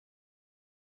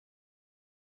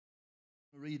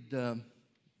read,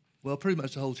 pretty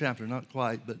much the whole chapter, not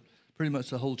quite, but pretty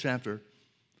much the whole chapter,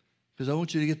 because I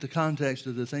want you to get the context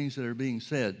of the things that are being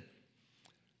said.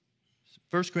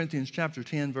 1 Corinthians chapter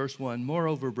 10, verse 1,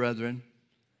 "Moreover, brethren,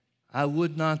 I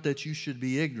would not that you should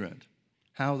be ignorant,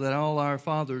 how that all our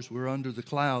fathers were under the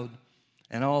cloud,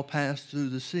 and all passed through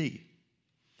the sea,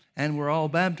 and were all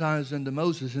baptized unto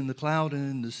Moses in the cloud and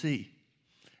in the sea,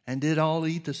 and did all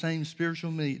eat the same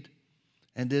spiritual meat,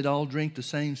 and did all drink the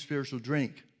same spiritual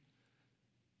drink.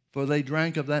 For they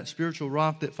drank of that spiritual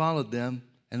rock that followed them,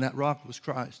 and that rock was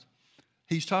Christ."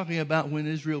 He's talking about when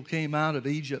Israel came out of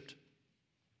Egypt,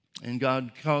 and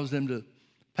God caused them to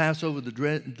pass over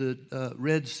the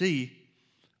Red Sea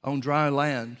on dry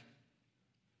land.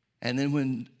 And then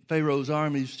when Pharaoh's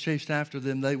armies chased after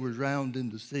them, they were drowned in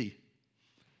the sea.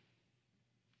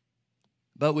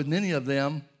 But with many of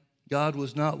them, God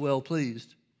was not well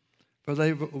pleased, for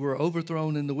they were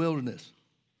overthrown in the wilderness.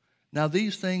 Now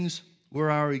these things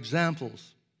were our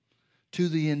examples, to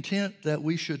the intent that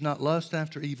we should not lust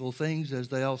after evil things, as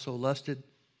they also lusted.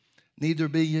 Neither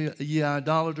be ye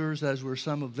idolaters, as were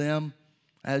some of them.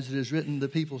 As it is written, the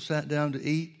people sat down to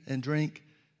eat and drink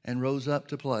and rose up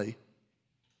to play.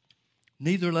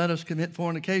 Neither let us commit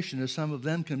fornication, as some of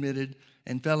them committed,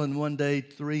 and fell in one day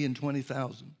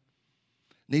 23,000.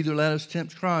 Neither let us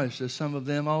tempt Christ, as some of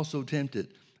them also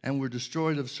tempted, and were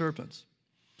destroyed of serpents.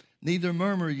 Neither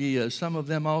murmur ye, as some of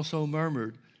them also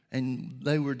murmured, and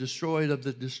they were destroyed of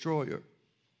the destroyer.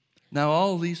 Now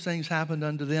all these things happened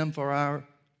unto them for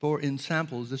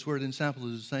ensamples. This word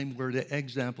ensample is the same word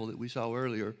example that we saw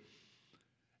earlier.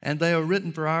 And they are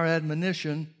written for our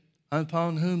admonition,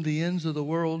 upon whom the ends of the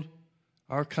world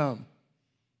are come.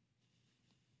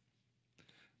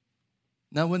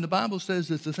 Now when the Bible says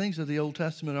that the things of the Old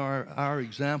Testament are our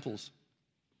examples,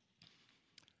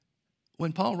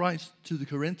 when Paul writes to the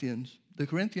Corinthians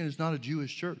is not a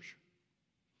Jewish church.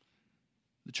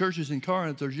 The churches in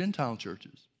Corinth are Gentile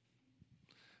churches.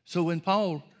 So when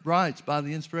Paul writes by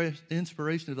the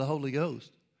inspiration of the Holy Ghost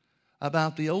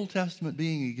about the Old Testament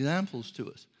being examples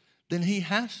to us, then he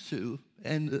has to,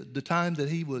 and the time that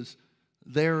he was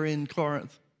there in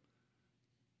Corinth,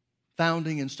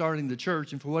 founding and starting the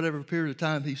church, and for whatever period of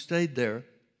time he stayed there,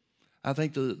 I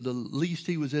think the least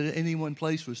he was at any one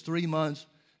place was 3 months,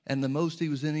 and the most he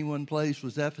was in any one place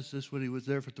was Ephesus, when he was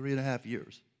there for 3.5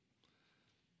 years.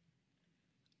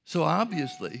 So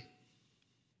obviously,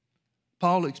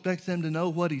 Paul expects them to know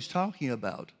what he's talking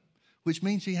about, which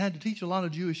means he had to teach a lot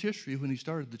of Jewish history when he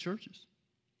started the churches.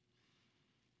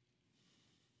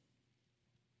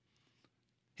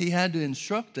 He had to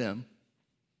instruct them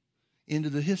into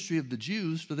the history of the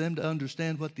Jews for them to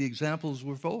understand what the examples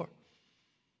were for.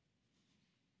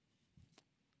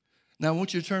 Now, I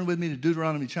want you to turn with me to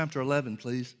Deuteronomy chapter 11,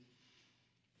 please.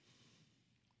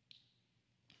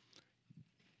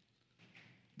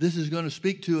 This is going to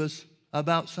speak to us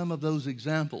about some of those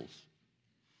examples.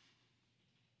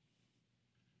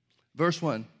 Verse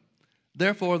 1,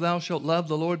 "Therefore thou shalt love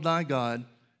the Lord thy God,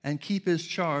 and keep his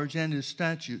charge and his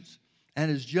statutes,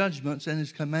 and his judgments and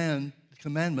his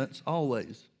commandments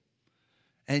always.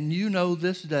 And you know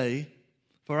this day,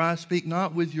 for I speak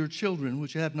not with your children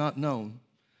which have not known,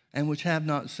 and which have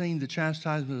not seen the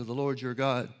chastisement of the Lord your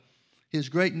God, his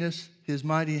greatness, his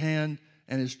mighty hand,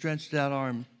 and his stretched out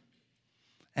arm,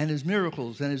 and his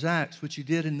miracles and his acts which he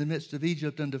did in the midst of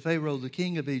Egypt unto Pharaoh the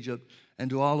king of Egypt, and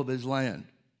to all of his land.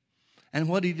 And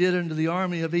what he did unto the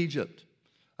army of Egypt,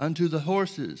 unto the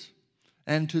horses,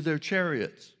 and to their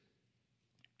chariots,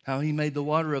 how he made the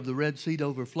water of the Red Sea to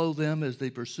overflow them as they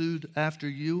pursued after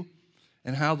you,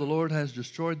 and how the Lord has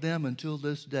destroyed them until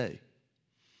this day.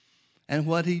 And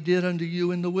what he did unto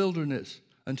you in the wilderness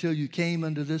until you came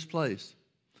unto this place.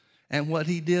 And what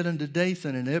he did unto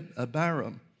Dathan and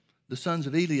Abiram, the sons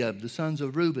of Eliab, the sons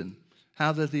of Reuben,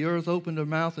 how that the earth opened her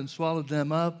mouth and swallowed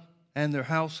them up, and their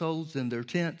households and their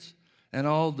tents, and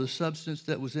all the substance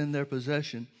that was in their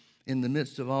possession in the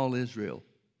midst of all Israel.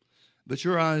 But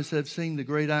your eyes have seen the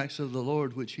great acts of the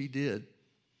Lord which he did.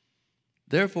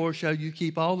 Therefore shall you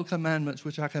keep all the commandments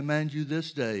which I command you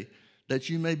this day, that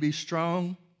you may be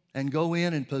strong and go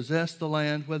in and possess the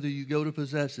land, whether you go to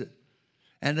possess it,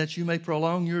 and that you may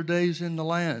prolong your days in the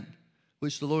land,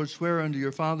 which the Lord sware unto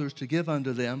your fathers to give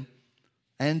unto them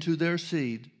and to their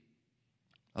seed,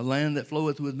 a land that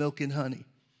floweth with milk and honey.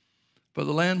 For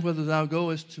the land whither thou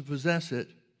goest to possess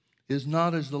it is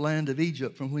not as the land of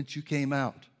Egypt from whence you came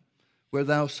out, where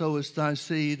thou sowest thy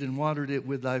seed and watered it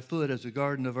with thy foot as a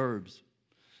garden of herbs.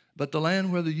 But the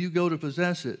land whither you go to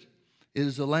possess it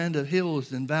is a land of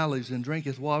hills and valleys, and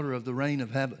drinketh water of the rain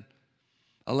of heaven,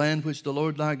 a land which the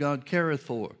Lord thy God careth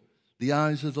for, The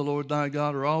eyes of the Lord thy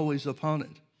God are always upon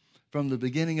it, from the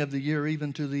beginning of the year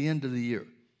even to the end of the year.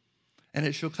 And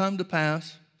it shall come to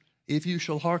pass, if you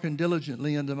shall hearken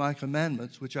diligently unto my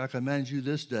commandments, which I command you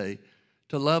this day,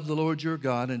 to love the Lord your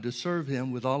God and to serve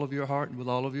him with all of your heart and with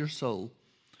all of your soul,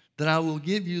 that I will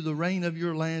give you the rain of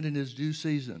your land in his due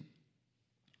season,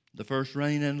 the first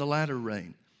rain and the latter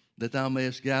rain, that thou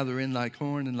mayest gather in thy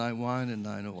corn and thy wine and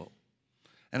thine oil.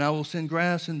 And I will send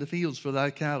grass in the fields for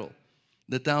thy cattle,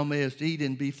 that thou mayest eat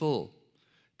and be full.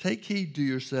 Take heed to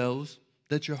yourselves,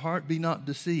 that your heart be not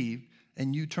deceived,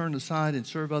 and you turn aside and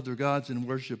serve other gods and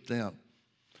worship them.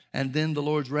 And then the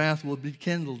Lord's wrath will be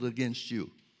kindled against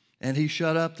you, and he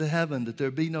shut up the heaven, that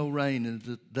there be no rain,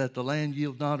 and that the land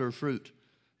yield not her fruit,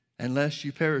 unless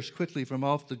you perish quickly from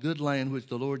off the good land which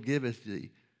the Lord giveth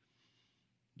thee.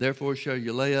 Therefore shall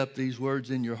you lay up these words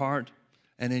in your heart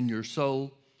and in your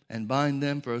soul, and bind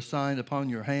them for a sign upon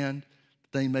your hand,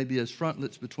 that they may be as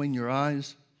frontlets between your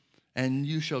eyes. And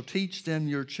you shall teach them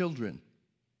your children,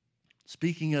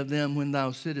 speaking of them when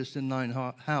thou sittest in thine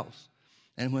house,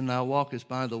 and when thou walkest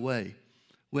by the way,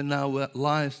 when thou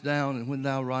liest down, and when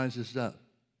thou risest up.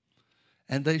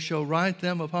 And they shall write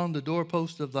them upon the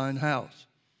doorposts of thine house,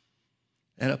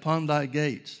 and upon thy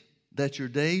gates, that your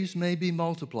days may be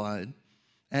multiplied,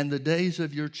 and the days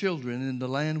of your children in the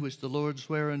land which the Lord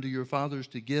sware unto your fathers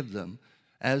to give them,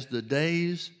 as the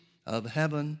days of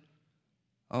heaven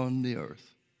on the earth.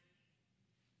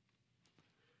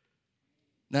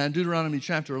 Now, in Deuteronomy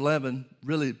chapter 11,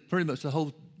 really pretty much the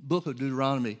whole book of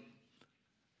Deuteronomy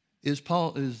is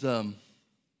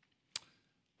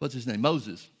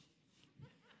Moses.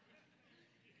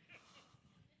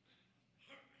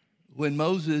 When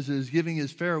Moses is giving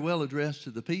his farewell address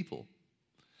to the people.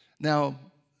 Now,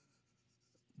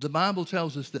 the Bible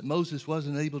tells us that Moses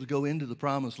wasn't able to go into the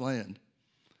promised land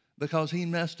because he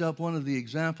messed up one of the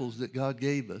examples that God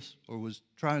gave us, or was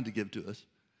trying to give to us.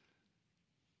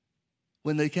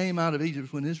 When they came out of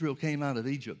Egypt, when Israel came out of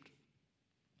Egypt,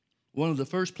 one of the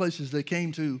first places they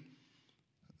came to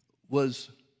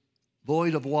was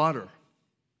void of water.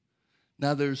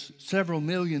 Now, there's several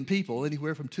million people,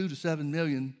 anywhere from 2 to 7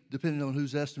 million, depending on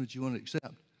whose estimates you want to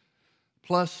accept,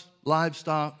 plus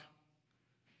livestock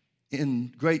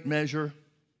in great measure.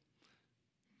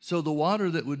 So the water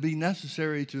that would be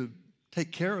necessary to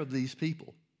take care of these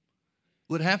people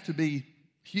would have to be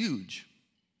huge.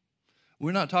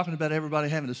 We're not talking about everybody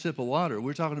having a sip of water.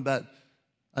 We're talking about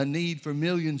a need for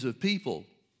millions of people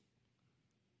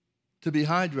to be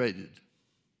hydrated.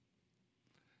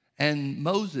 And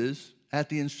Moses, at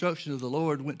the instruction of the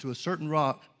Lord, went to a certain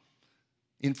rock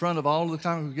in front of all the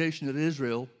congregation of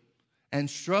Israel and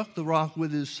struck the rock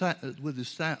with his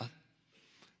staff.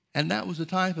 And that was a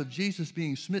type of Jesus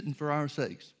being smitten for our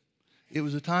sakes. It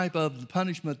was a type of the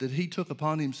punishment that he took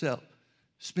upon himself,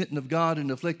 smitten of God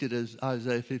and afflicted, as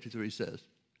Isaiah 53 says.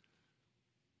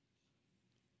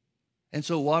 And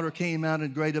so water came out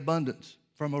in great abundance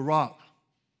from a rock.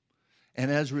 And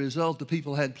as a result, the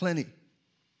people had plenty.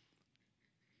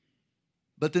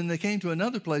 But then they came to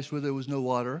another place where there was no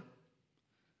water,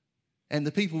 and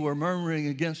the people were murmuring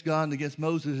against God and against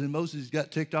Moses, and Moses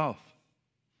got ticked off.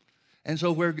 And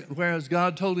so whereas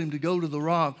God told him to go to the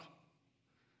rock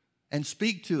and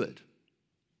speak to it,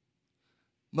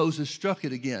 Moses struck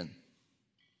it again.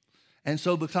 And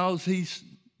so because he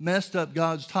messed up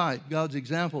God's type, God's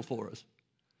example for us,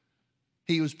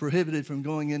 he was prohibited from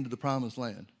going into the promised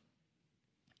land.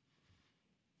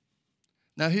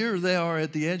 Now here they are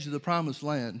at the edge of the promised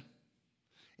land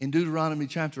in Deuteronomy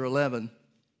chapter 11.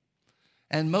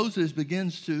 And Moses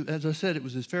begins to, as I said, it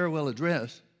was his farewell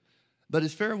address. But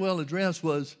his farewell address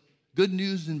was good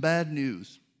news and bad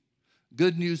news.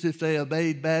 Good news if they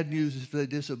obeyed, bad news if they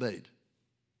disobeyed.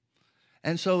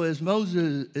 And so as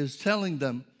Moses is telling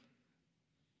them,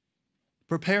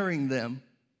 preparing the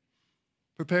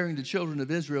children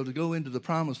of Israel to go into the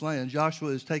promised land, Joshua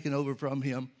is taken over from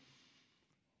him,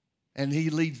 and he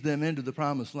leads them into the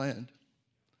promised land.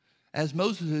 As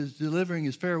Moses is delivering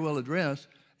his farewell address,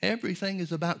 everything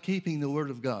is about keeping the word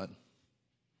of God.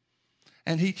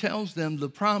 And he tells them the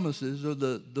promises, or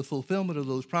the fulfillment of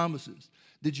those promises.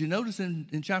 Did you notice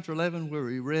in chapter 11 where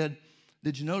we read,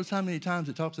 did you notice how many times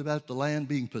it talks about the land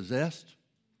being possessed?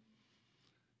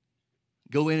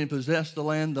 Go in and possess the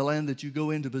land that you go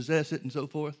in to possess it, and so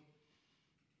forth.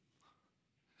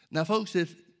 Now, folks,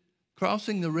 if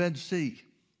crossing the Red Sea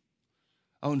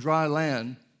on dry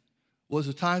land was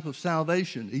a type of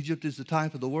salvation, Egypt is the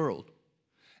type of the world.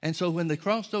 And so when they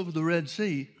crossed over the Red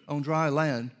Sea on dry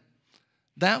land,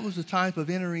 that was a type of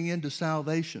entering into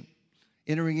salvation,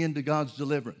 entering into God's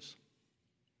deliverance.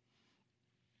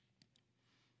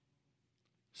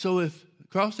 So if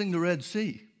Crossing the Red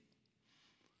Sea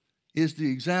is the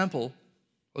example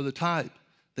or the type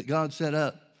that God set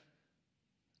up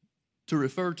to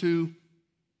refer to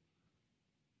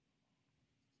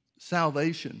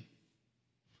salvation,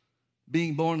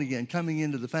 being born again, coming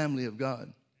into the family of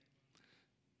God.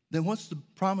 Then what's the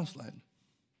promised land?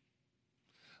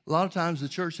 A lot of times the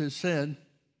church has said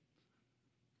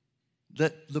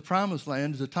that the promised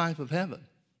land is a type of heaven.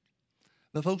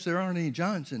 But folks, there aren't any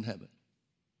giants in heaven.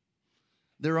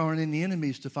 There aren't any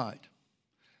enemies to fight.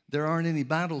 There aren't any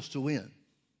battles to win.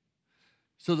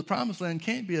 So the promised land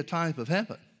can't be a type of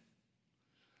heaven.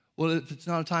 Well, if it's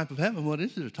not a type of heaven, what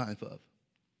is it a type of?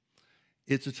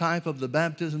 It's a type of the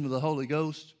baptism of the Holy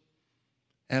Ghost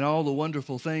and all the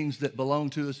wonderful things that belong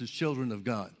to us as children of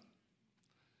God.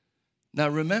 Now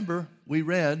remember, we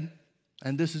read,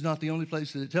 and this is not the only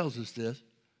place that it tells us this,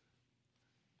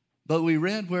 but we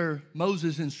read where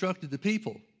Moses instructed the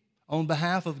people on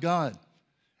behalf of God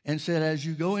and said, as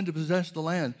you go in to possess the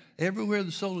land, everywhere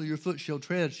the sole of your foot shall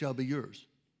tread shall be yours.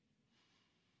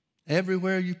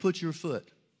 Everywhere you put your foot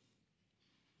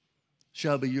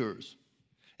shall be yours.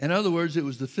 In other words, it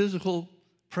was the physical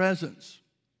presence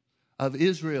of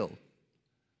Israel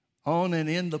on and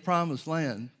in the promised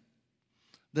land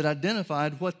that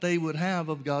identified what they would have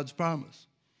of God's promise.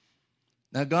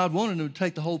 Now, God wanted them to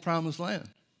take the whole promised land.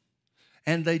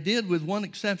 And they did, with one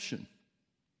exception.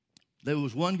 There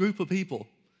was one group of people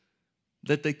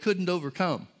that they couldn't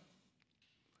overcome.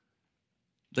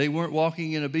 They weren't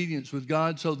walking in obedience with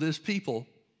God, so this people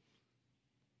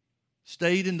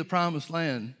stayed in the promised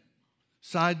land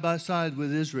side by side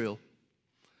with Israel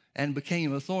and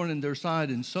became a thorn in their side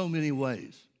in so many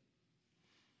ways.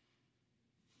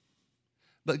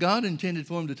 But God intended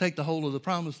for them to take the whole of the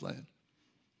promised land.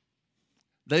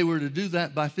 They were to do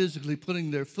that by physically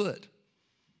putting their foot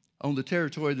on the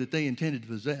territory that they intended to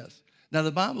possess. Now,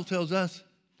 the Bible tells us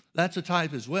that's a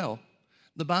type as well.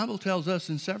 The Bible tells us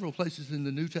in several places in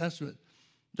the New Testament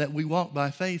that we walk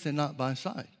by faith and not by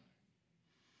sight.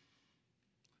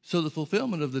 So the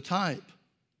fulfillment of the type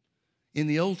in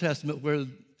the Old Testament, where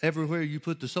everywhere you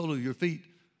put the sole of your feet,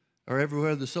 or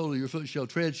everywhere the sole of your foot shall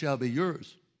tread, shall be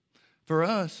yours. For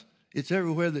us, it's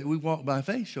everywhere that we walk by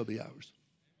faith shall be ours.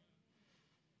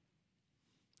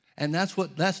 And that's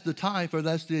the type, or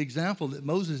that's the example that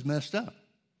Moses messed up.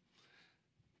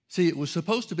 See, it was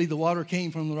supposed to be the water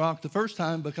came from the rock the first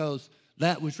time because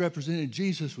that which represented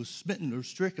Jesus was smitten or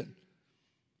stricken.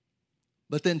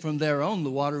 But then from there on, the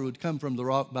water would come from the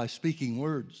rock by speaking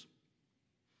words.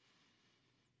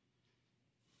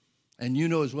 And you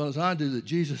know as well as I do that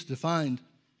Jesus defined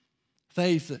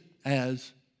faith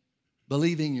as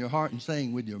believing in your heart and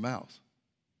saying with your mouth.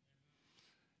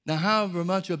 Now, however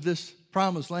much of this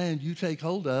promised land you take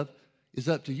hold of is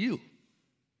up to you.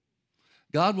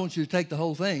 God wants you to take the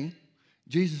whole thing.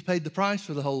 Jesus paid the price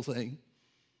for the whole thing.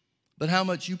 But how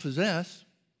much you possess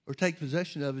or take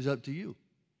possession of is up to you.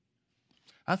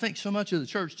 I think so much of the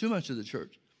church, too much of the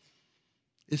church,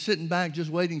 is sitting back just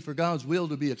waiting for God's will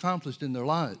to be accomplished in their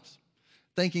lives,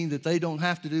 thinking that they don't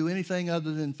have to do anything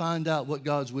other than find out what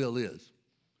God's will is.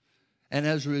 And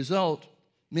as a result,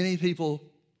 many people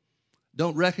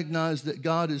don't recognize that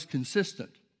God is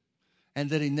consistent and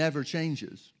that he never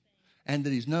changes and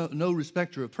that he's no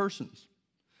respecter of persons,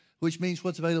 which means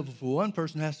what's available for one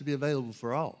person has to be available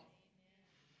for all.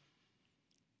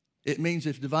 It means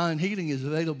if divine healing is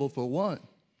available for one,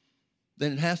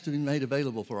 then it has to be made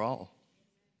available for all.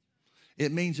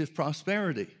 It means if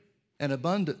prosperity and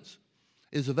abundance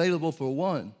is available for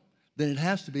one, then it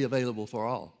has to be available for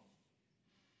all.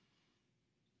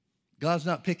 God's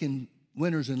not picking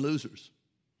winners and losers.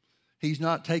 He's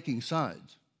not taking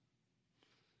sides.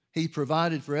 He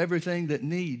provided for everything that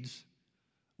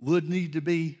would need to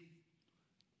be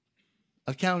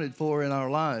accounted for in our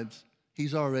lives.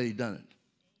 He's already done it.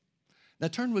 Now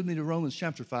turn with me to Romans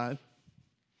chapter 5.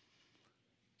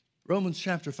 Romans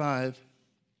chapter 5.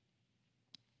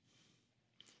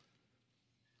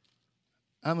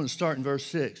 I'm going to start in verse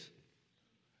 6.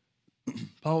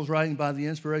 Paul's writing by the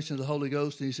inspiration of the Holy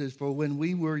Ghost, and he says, "For when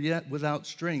we were yet without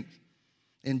strength,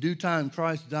 in due time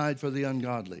Christ died for the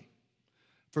ungodly.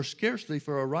 For scarcely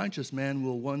for a righteous man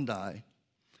will one die,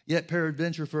 yet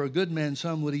peradventure for a good man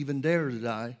some would even dare to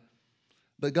die.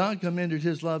 But God commended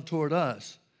his love toward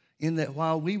us, in that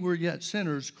while we were yet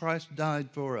sinners, Christ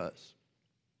died for us.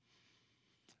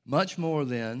 Much more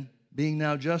then, being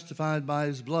now justified by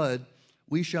his blood,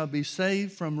 we shall be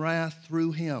saved from wrath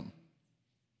through him.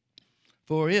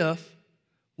 For if,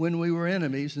 when we were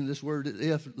enemies," and this word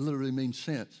if literally means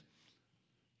since,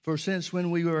 "for since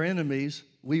when we were enemies,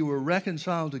 we were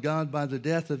reconciled to God by the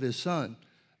death of his Son,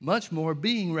 much more,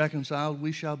 being reconciled,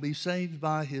 we shall be saved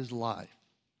by his life.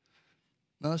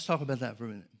 Now let's talk about that for a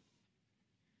minute.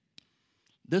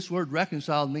 This word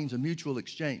reconciled means a mutual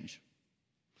exchange.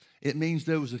 It means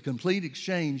there was a complete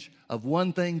exchange of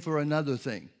one thing for another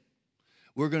thing.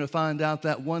 We're going to find out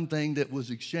that one thing that was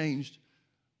exchanged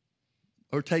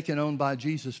or taken on by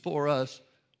Jesus for us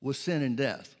was sin and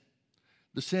death.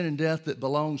 The sin and death that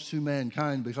belongs to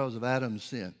mankind because of Adam's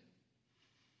sin.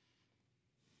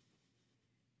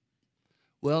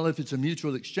 Well, if it's a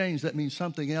mutual exchange, that means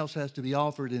something else has to be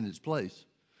offered in its place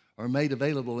or made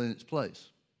available in its place.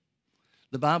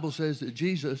 The Bible says that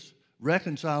Jesus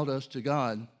reconciled us to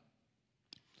God.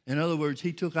 In other words,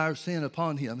 he took our sin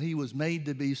upon him. He was made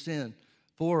to be sin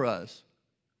for us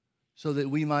so that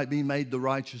we might be made the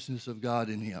righteousness of God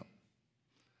in him.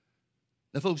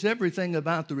 Now, folks, everything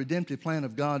about the redemptive plan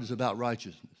of God is about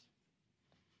righteousness.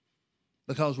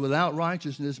 Because without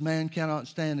righteousness, man cannot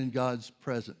stand in God's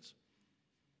presence.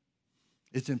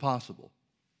 It's impossible.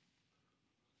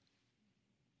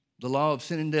 The law of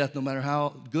sin and death, no matter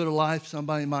how good a life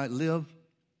somebody might live,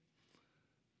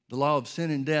 the law of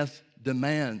sin and death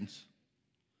demands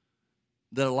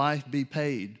that a life be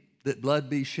paid, that blood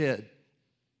be shed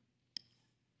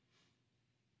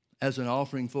as an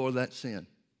offering for that sin.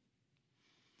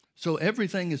 So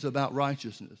everything is about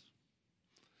righteousness.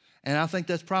 And I think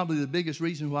that's probably the biggest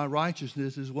reason why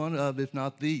righteousness is one of, if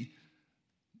not the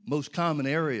most common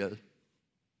area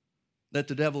that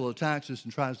the devil attacks us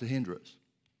and tries to hinder us.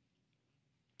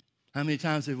 How many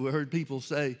times have we heard people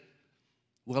say,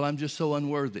 well, I'm just so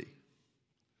unworthy?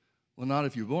 Well, not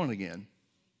if you're born again.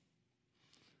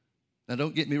 Now,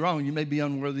 don't get me wrong, you may be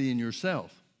unworthy in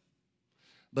yourself.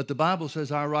 But the Bible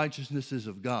says our righteousness is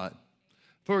of God.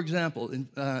 For example,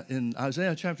 in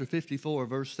Isaiah chapter 54,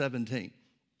 verse 17,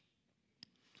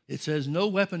 it says, no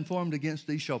weapon formed against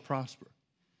thee shall prosper,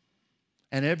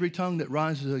 and every tongue that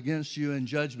rises against you in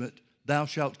judgment thou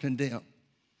shalt condemn.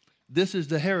 This is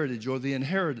the heritage or the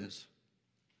inheritance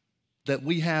that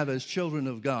we have as children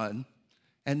of God.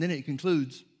 And then it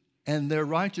concludes, and their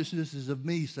righteousness is of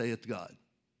me, saith God.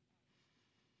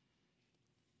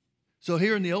 So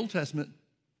here in the Old Testament,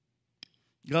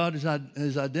 God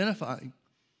is identifying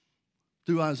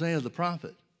through Isaiah the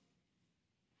prophet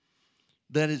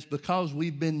that it's because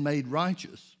we've been made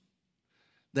righteous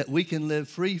that we can live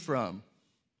free from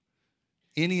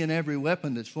any and every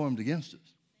weapon that's formed against us.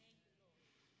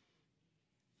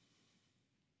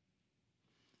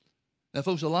 Now,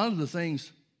 folks, a lot of the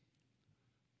things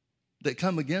that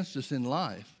come against us in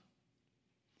life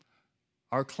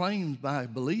are claimed by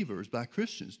believers, by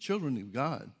Christians, children of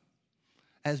God,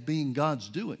 as being God's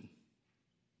doing.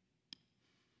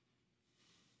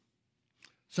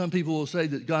 Some people will say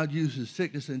that God uses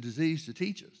sickness and disease to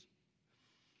teach us.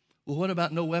 Well, what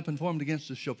about no weapon formed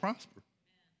against us shall prosper?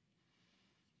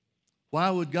 Why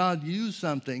would God use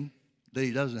something that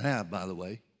he doesn't have, by the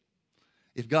way?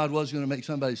 If God was going to make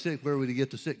somebody sick, where would he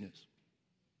get the sickness?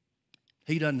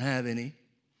 He doesn't have any.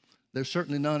 There's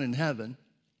certainly none in heaven.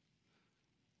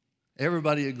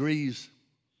 Everybody agrees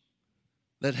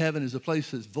that heaven is a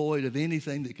place that's void of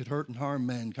anything that could hurt and harm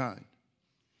mankind.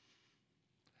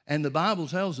 And the Bible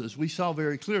tells us, we saw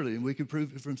very clearly, and we could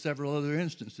prove it from several other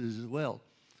instances as well,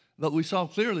 but we saw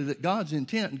clearly that God's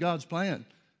intent and God's plan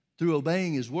through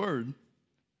obeying his word,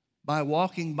 by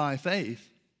walking by faith,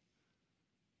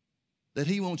 that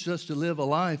he wants us to live a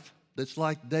life that's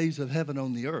like days of heaven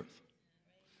on the earth.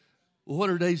 Well, what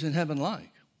are days in heaven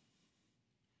like?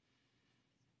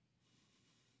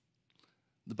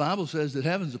 The Bible says that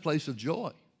heaven's a place of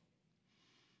joy.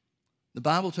 The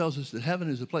Bible tells us that heaven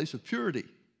is a place of purity.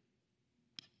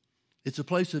 It's a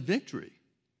place of victory.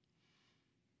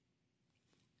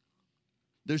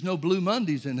 There's no Blue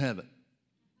Mondays in heaven.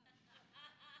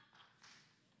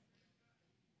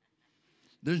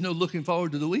 There's no looking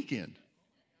forward to the weekend.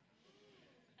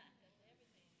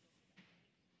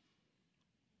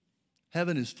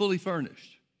 Heaven is fully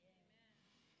furnished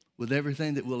with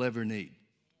everything that we'll ever need.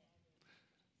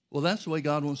 Well, that's the way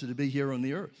God wants it to be here on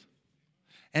the earth.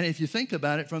 And if you think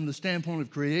about it from the standpoint of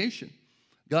creation,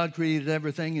 God created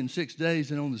everything in 6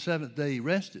 days, and on the seventh day he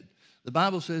rested. The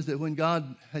Bible says that when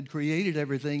God had created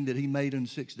everything that he made in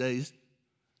 6 days,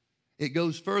 it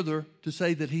goes further to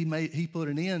say that he put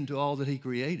an end to all that he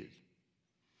created.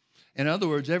 In other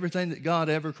words, everything that God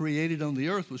ever created on the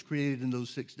earth was created in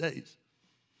those 6 days.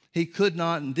 He could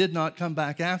not and did not come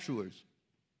back afterwards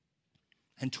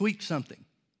and tweak something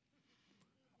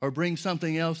or bring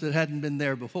something else that hadn't been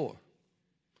there before.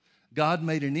 God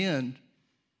made an end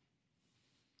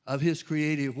of his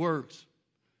creative works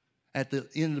at the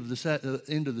end of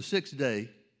the sixth day,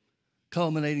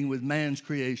 culminating with man's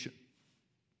creation.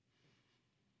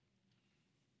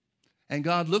 And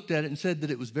God looked at it and said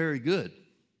that it was very good.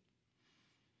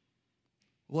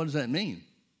 What does that mean?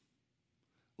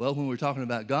 Well, when we're talking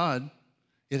about God,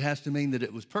 it has to mean that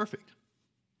it was perfect.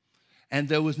 And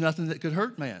there was nothing that could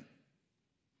hurt man.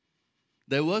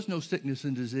 There was no sickness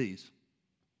and disease.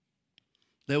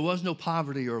 There was no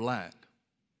poverty or lack.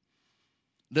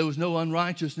 There was no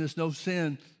unrighteousness, no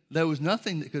sin. There was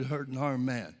nothing that could hurt and harm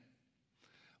man.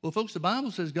 Well, folks, the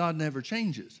Bible says God never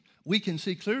changes. We can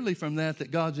see clearly from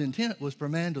that God's intent was for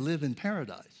man to live in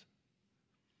paradise.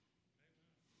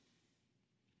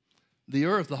 The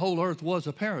earth, the whole earth was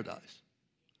a paradise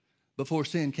before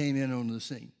sin came in on the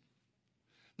scene.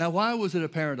 Now, why was it a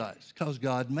paradise? Because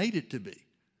God made it to be.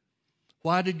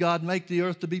 Why did God make the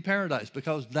earth to be paradise?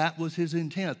 Because that was his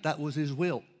intent. That was his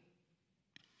will.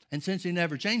 And since he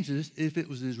never changes, if it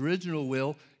was his original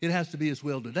will, it has to be his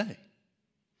will today.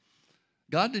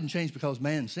 God didn't change because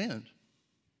man sinned.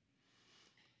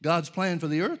 God's plan for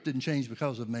the earth didn't change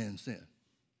because of man's sin.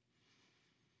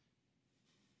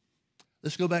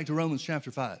 Let's go back to Romans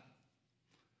chapter 5.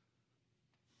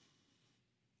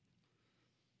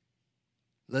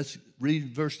 Let's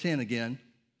read verse 10 again.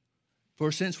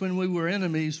 For since when we were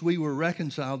enemies, we were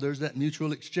reconciled, there's that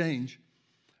mutual exchange,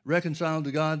 reconciled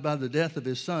to God by the death of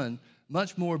his Son,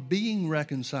 much more being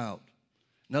reconciled.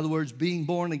 In other words, being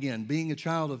born again, being a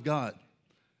child of God.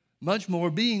 Much more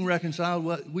being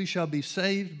reconciled, we shall be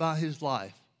saved by his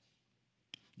life.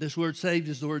 This word saved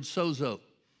is the word sozo.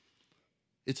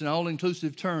 It's an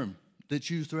all-inclusive term that's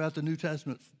used throughout the New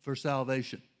Testament for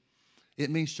salvation. It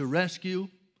means to rescue.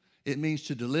 It means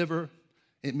to deliver.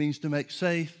 It means to make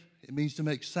safe. It means to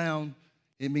make sound.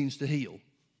 It means to heal.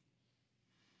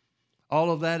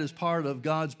 All of that is part of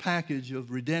God's package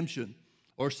of redemption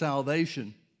or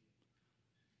salvation.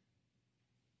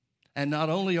 And not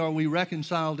only are we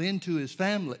reconciled into his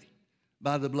family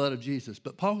by the blood of Jesus,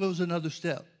 but Paul goes another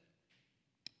step.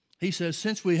 He says,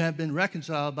 since we have been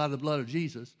reconciled by the blood of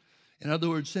Jesus, in other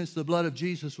words, since the blood of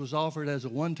Jesus was offered as a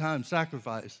one-time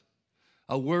sacrifice,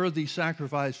 a worthy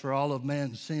sacrifice for all of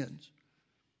man's sins,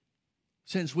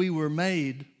 since we were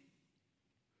made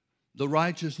the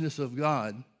righteousness of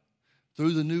God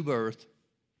through the new birth,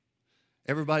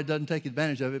 everybody doesn't take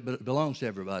advantage of it, but it belongs to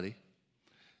everybody.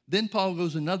 Then Paul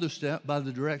goes another step by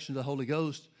the direction of the Holy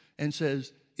Ghost and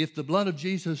says, if the blood of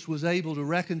Jesus was able to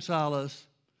reconcile us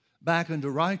back unto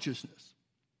righteousness,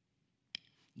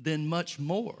 then much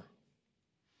more.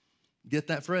 Get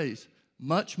that phrase,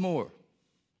 much more.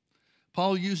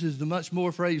 Paul uses the much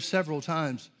more phrase several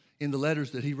times in the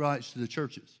letters that he writes to the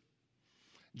churches.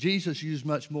 Jesus used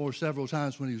much more several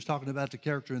times when he was talking about the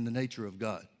character and the nature of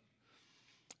God.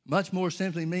 Much more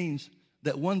simply means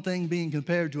that one thing being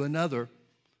compared to another,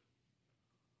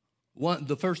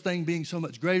 the first thing being so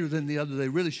much greater than the other, they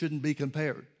really shouldn't be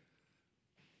compared.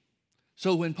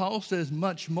 So when Paul says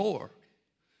much more,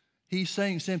 he's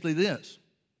saying simply this: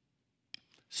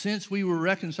 since we were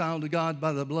reconciled to God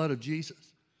by the blood of Jesus,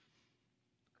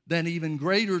 then even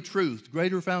greater truth,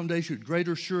 greater foundation,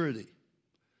 greater surety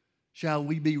shall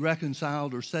we be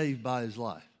reconciled or saved by his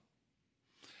life.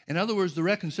 In other words, the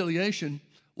reconciliation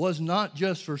was not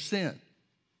just for sin.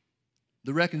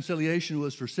 The reconciliation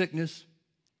was for sickness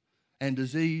and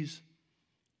disease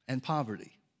and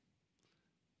poverty.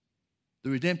 The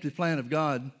redemptive plan of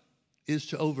God is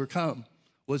to overcome,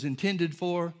 was intended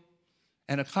for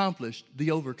and accomplished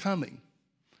the overcoming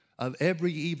of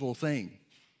every evil thing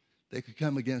that could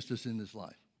come against us in this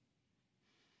life.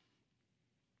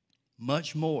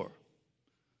 Much more,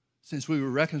 since we were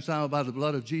reconciled by the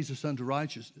blood of Jesus unto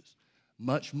righteousness,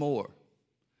 much more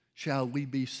shall we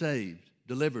be saved,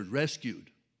 delivered, rescued,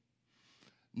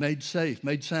 made safe,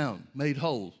 made sound, made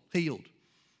whole, healed.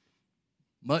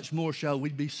 Much more shall we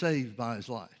be saved by his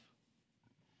life.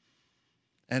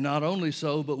 And not only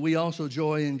so, but we also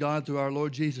joy in God through our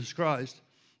Lord Jesus Christ,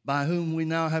 by whom we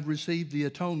now have received the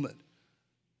atonement.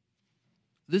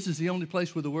 This is the only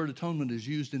place where the word atonement is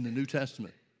used in the New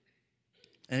Testament.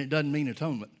 And it doesn't mean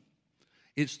atonement.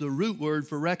 It's the root word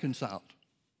for reconciled.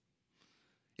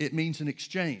 It means an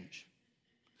exchange.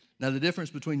 Now, the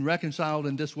difference between reconciled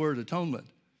and this word atonement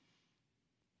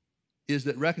is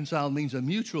that reconciled means a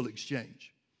mutual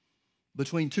exchange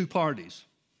between two parties.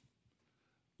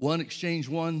 One exchanged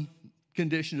one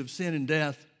condition of sin and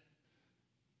death,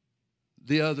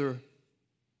 the other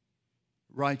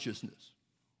righteousness.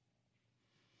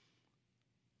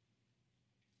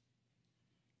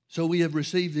 So we have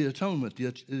received the atonement,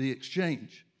 the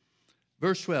exchange.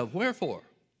 Verse 12, wherefore,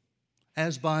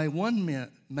 as by one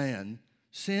man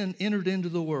sin entered into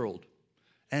the world,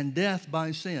 and death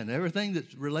by sin, everything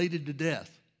that's related to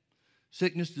death,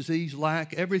 sickness, disease,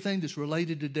 lack, everything that's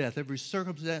related to death, every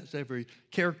circumstance, every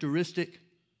characteristic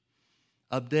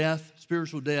of death,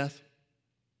 spiritual death,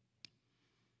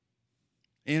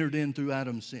 entered in through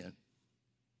Adam's sin.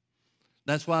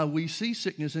 That's why we see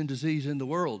sickness and disease in the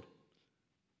world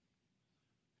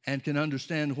and can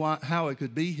understand how it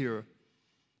could be here,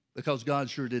 because God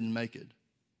sure didn't make it.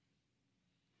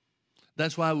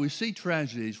 That's why we see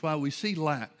tragedies, why we see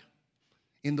lack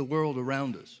in the world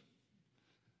around us,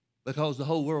 because the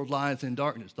whole world lieth in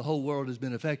darkness. The whole world has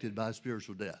been affected by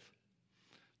spiritual death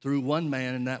through one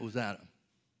man, and that was Adam.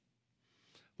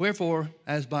 Wherefore,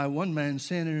 as by one man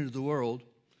sin entered the world,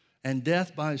 and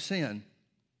death by sin,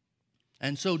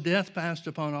 and so death passed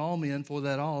upon all men, for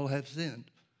that all have sinned.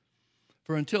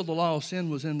 For until the law,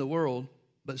 sin was in the world,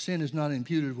 but sin is not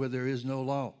imputed where there is no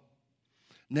law.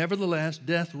 Nevertheless,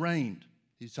 death reigned.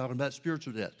 He's talking about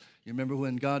spiritual death. You remember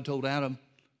when God told Adam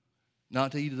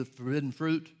not to eat of the forbidden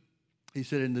fruit? He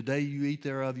said, in the day you eat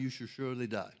thereof, you shall surely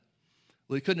die.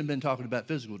 Well, he couldn't have been talking about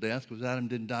physical death, because Adam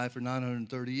didn't die for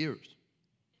 930 years.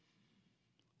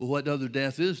 Well, what other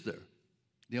death is there?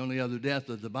 The only other death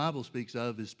that the Bible speaks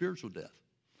of is spiritual death,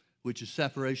 which is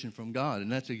separation from God.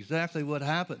 And that's exactly what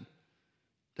happened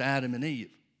to Adam and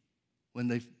Eve. When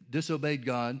they disobeyed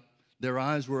God, their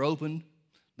eyes were opened,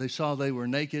 they saw they were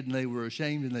naked, and they were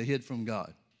ashamed, and they hid from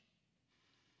God.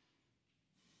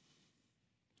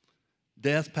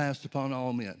 Death passed upon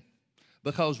all men.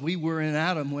 Because we were in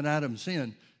Adam when Adam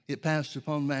sinned, it passed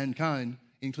upon mankind,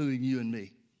 including you and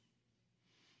me.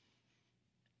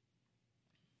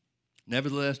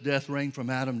 Nevertheless, death reigned from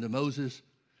Adam to Moses,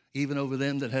 even over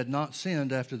them that had not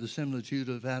sinned after the similitude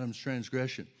of Adam's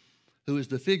transgression, who is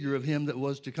the figure of him that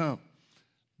was to come.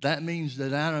 That means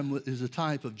that Adam is a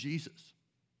type of Jesus.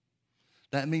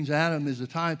 That means Adam is a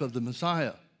type of the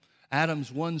Messiah.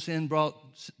 Adam's one sin brought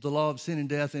the law of sin and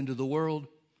death into the world.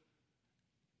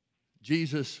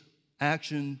 Jesus'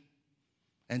 action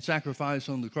and sacrifice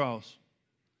on the cross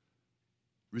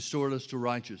restored us to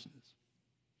righteousness.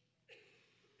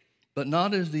 But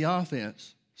not as the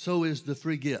offense, so is the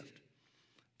free gift.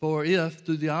 For if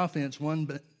through the offense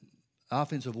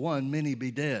of one many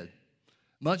be dead,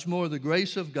 much more the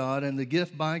grace of God and the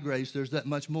gift by grace, there's that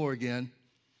much more again.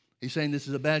 He's saying this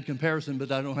is a bad comparison,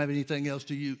 but I don't have anything else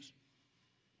to use.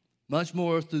 Much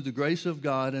more through the grace of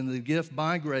God and the gift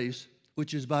by grace,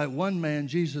 which is by one man,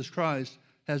 Jesus Christ,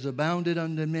 has abounded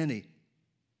unto many.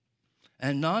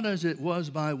 And not as it was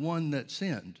by one that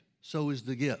sinned, so is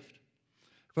the gift.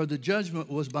 For the judgment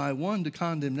was by one to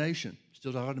condemnation.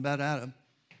 Still talking about Adam.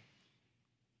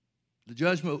 The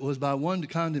judgment was by one to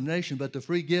condemnation, but the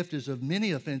free gift is of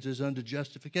many offenses unto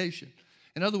justification.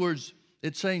 In other words,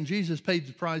 it's saying Jesus paid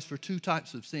the price for two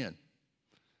types of sin.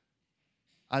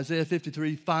 Isaiah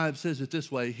 53:5 says it this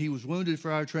way: He was wounded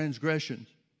for our transgressions.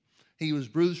 He was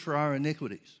bruised for our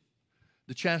iniquities.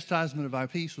 The chastisement of our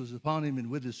peace was upon him,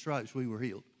 and with his stripes we were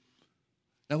healed.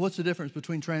 Now, what's the difference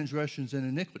between transgressions and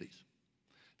iniquities?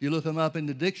 If you look them up in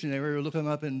the dictionary or look them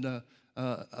up in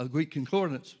a Greek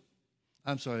concordance,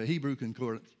 a Hebrew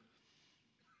concordance,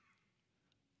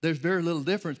 there's very little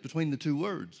difference between the two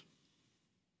words.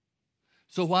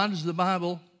 So why does the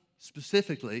Bible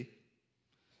specifically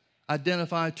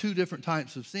identify two different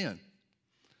types of sin?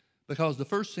 Because the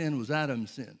first sin was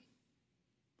Adam's sin.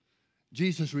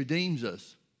 Jesus redeems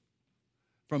us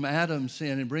from Adam's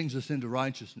sin and brings us into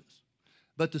righteousness.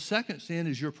 But the second sin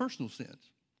is your personal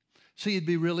sins. See, it'd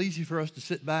be real easy for us to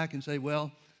sit back and say,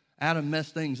 well, Adam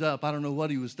messed things up. I don't know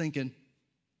what he was thinking.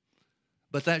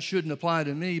 But that shouldn't apply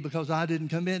to me because I didn't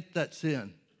commit that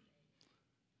sin.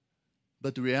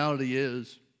 But the reality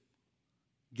is,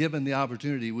 given the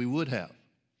opportunity, we would have.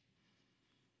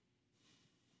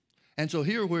 And so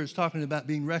here where it's talking about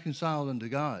being reconciled unto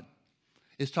God,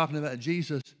 it's talking about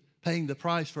Jesus paying the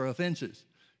price for offenses.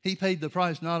 He paid the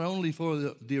price not only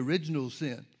for the original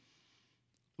sin,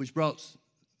 which brought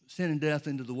sin and death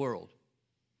into the world,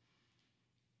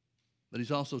 but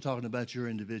he's also talking about your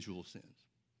individual sins.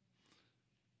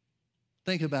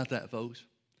 Think about that, folks.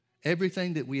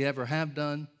 Everything that we ever have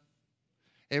done,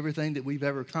 everything that we've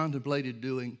ever contemplated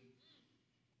doing,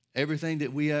 everything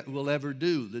that we will ever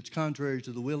do that's contrary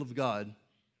to the will of God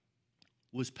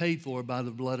was paid for by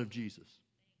the blood of Jesus.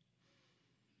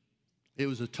 It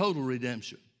was a total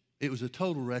redemption. It was a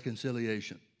total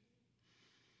reconciliation.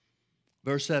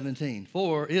 Verse 17,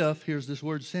 for if, here's this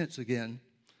word since again,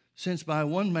 since by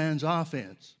one man's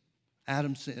offense,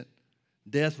 Adam sinned,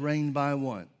 death reigned by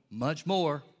one. Much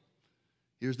more,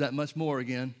 here's that much more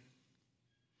again.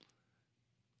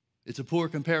 It's a poor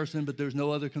comparison, but there's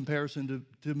no other comparison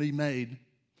to be made.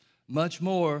 Much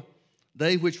more,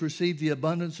 they which receive the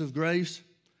abundance of grace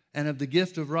and of the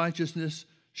gift of righteousness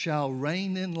shall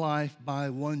reign in life by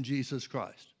one Jesus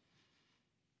Christ.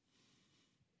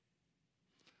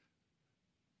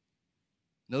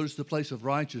 Notice the place of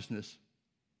righteousness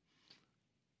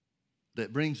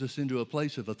that brings us into a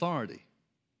place of authority,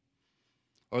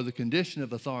 or the condition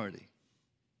of authority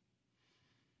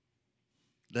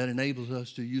that enables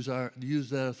us to use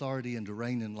that authority and to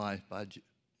reign in life by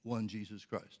one Jesus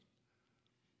Christ.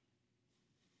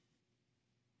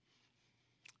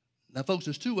 Now, folks,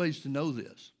 there's two ways to know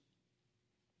this.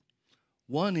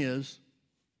 One is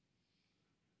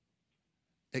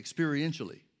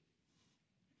experientially.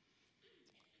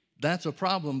 That's a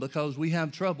problem because we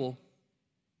have trouble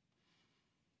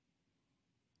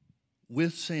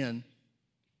with sin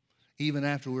even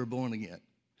after we're born again.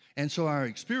 And so our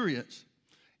experience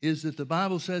is that the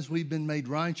Bible says we've been made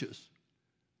righteous,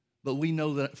 but we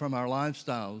know that from our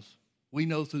lifestyles, we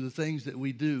know through the things that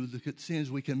we do, the sins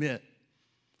we commit,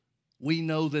 we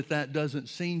know that that doesn't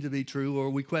seem to be true, or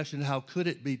we question how could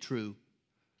it be true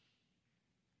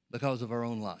because of our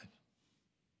own life.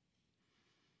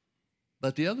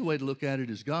 But the other way to look at it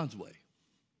is God's way.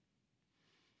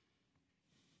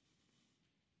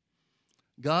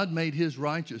 God made his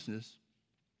righteousness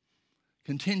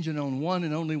contingent on one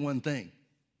and only one thing.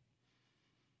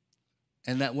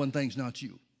 And that one thing's not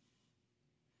you.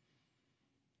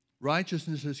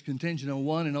 Righteousness is contingent on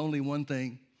one and only one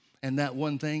thing, and that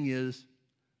one thing is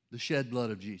the shed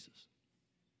blood of Jesus.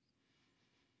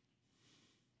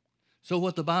 So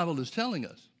what the Bible is telling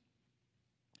us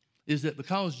is that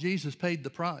because Jesus paid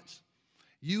the price,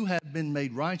 you have been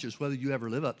made righteous whether you ever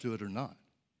live up to it or not.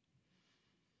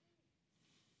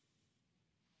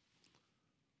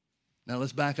 Now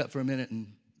let's back up for a minute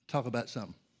and talk about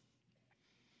something.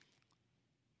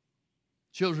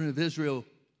 Children of Israel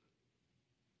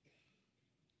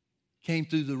came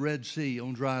through the Red Sea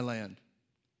on dry land.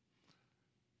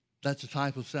 That's a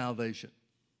type of salvation.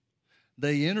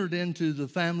 They entered into the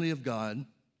family of God,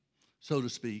 so to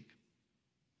speak,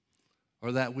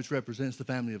 or that which represents the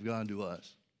family of God to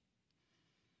us.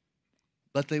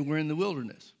 But they were in the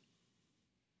wilderness.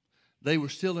 They were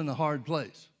still in a hard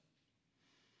place.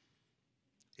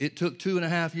 It took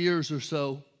 2.5 years or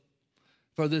so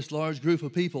for this large group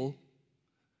of people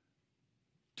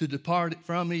to depart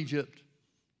from Egypt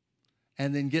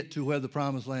and then get to where the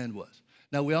promised land was.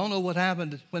 Now, we all know what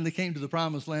happened when they came to the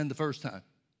promised land the first time.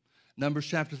 Numbers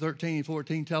chapter 13 and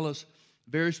 14 tell us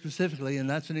very specifically, and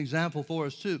that's an example for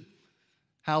us too,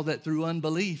 how that through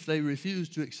unbelief they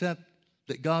refused to accept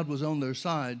that God was on their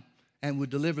side and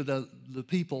would deliver the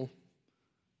people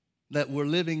that were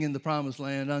living in the promised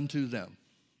land unto them.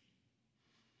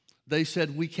 They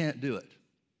said, we can't do it.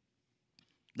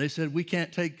 They said, we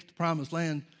can't take the promised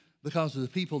land because of the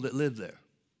people that live there.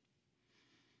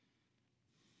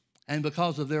 And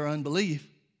because of their unbelief,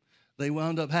 they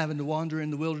wound up having to wander in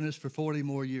the wilderness for 40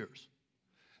 more years.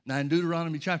 Now, in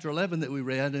Deuteronomy chapter 11 that we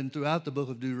read, and throughout the book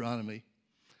of Deuteronomy,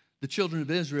 the children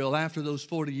of Israel, after those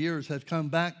 40 years, have come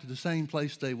back to the same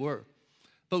place they were.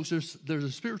 Folks, there's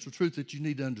a spiritual truth that you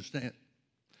need to understand,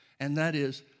 and that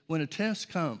is when a test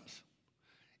comes,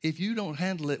 if you don't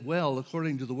handle it well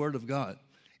according to the Word of God,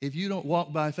 if you don't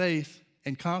walk by faith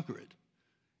and conquer it,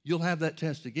 you'll have that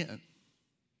test again.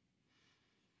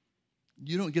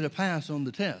 You don't get a pass on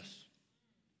the test.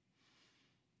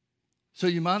 So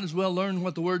you might as well learn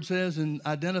what the Word says and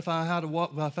identify how to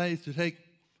walk by faith to take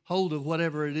hold of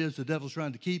whatever it is the devil's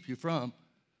trying to keep you from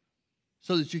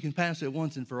so that you can pass it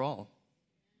once and for all.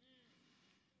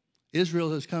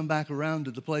 Israel has come back around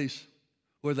to the place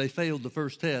where they failed the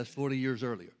first test 40 years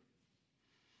earlier.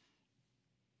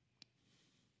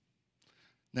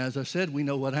 Now, as I said, we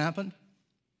know what happened.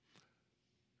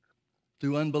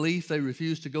 Through unbelief, they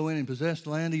refused to go in and possess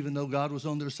the land even though God was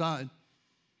on their side.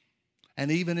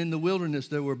 And even in the wilderness,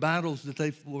 there were battles that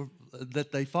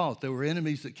they fought. There were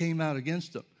enemies that came out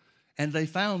against them. And they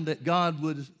found that God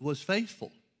was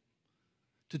faithful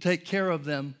to take care of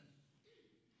them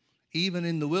even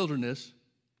in the wilderness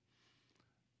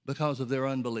because of their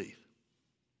unbelief.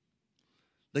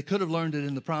 They could have learned it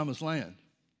in the promised land.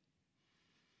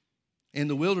 In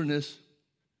the wilderness,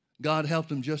 God helped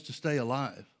them just to stay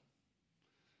alive.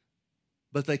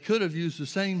 But they could have used the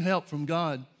same help from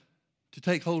God to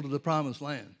take hold of the promised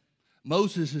land.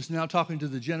 Moses is now talking to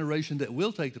the generation that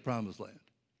will take the promised land.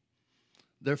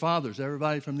 Their fathers,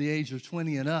 everybody from the age of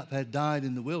 20 and up, had died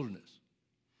in the wilderness.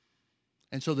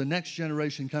 And so the next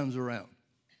generation comes around.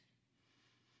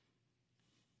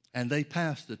 And they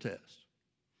passed the test.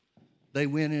 They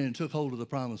went in and took hold of the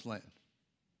promised land.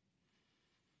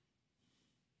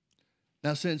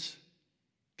 Now, since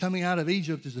coming out of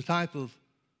Egypt is a type of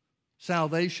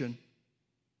salvation,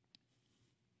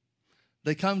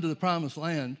 They come to the promised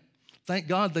land. Thank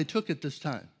God they took it this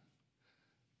time.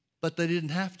 But they didn't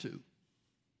have to.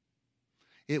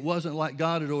 It wasn't like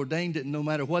God had ordained it, and no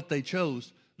matter what they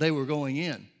chose, they were going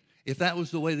in. If that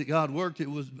was the way that God worked, it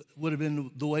would have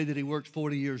been the way that he worked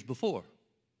 40 years before.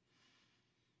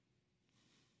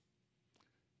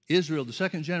 Israel, the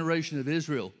second generation of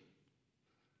Israel,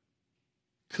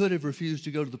 could have refused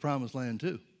to go to the promised land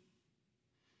too.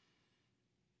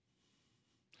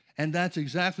 And that's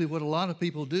exactly what a lot of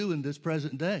people do in this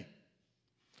present day.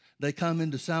 They come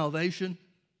into salvation.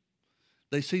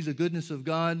 They see the goodness of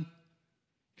God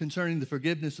concerning the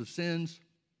forgiveness of sins.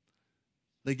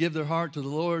 They give their heart to the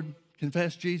Lord,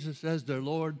 confess Jesus as their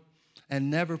Lord,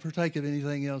 and never partake of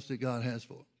anything else that God has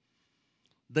for them.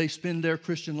 They spend their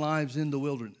Christian lives in the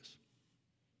wilderness,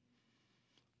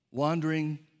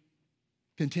 wandering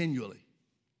continually.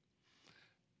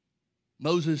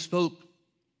 Moses spoke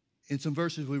in some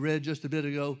verses we read just a bit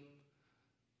ago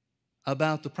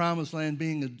about the promised land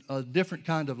being a different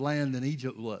kind of land than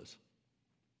Egypt was.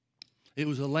 It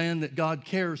was a land that God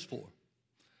cares for.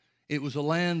 It was a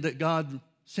land that God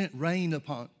sent rain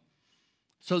upon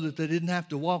so that they didn't have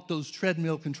to walk those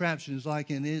treadmill contraptions like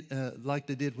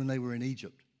they did when they were in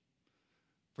Egypt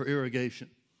for irrigation.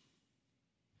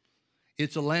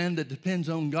 It's a land that depends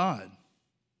on God.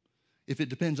 If it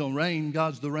depends on rain,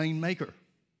 God's the rain maker.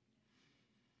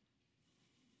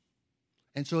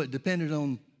 And so it depended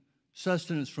on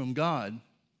sustenance from God,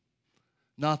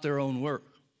 not their own work.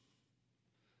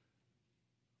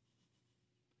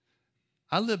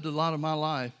 I lived a lot of my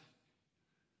life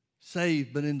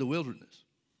saved but in the wilderness.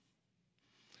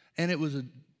 And it was an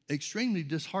extremely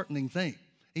disheartening thing,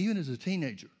 even as a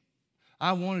teenager.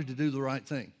 I wanted to do the right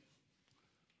thing.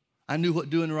 I knew what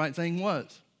doing the right thing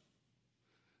was.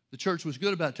 The church was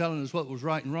good about telling us what was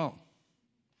right and wrong.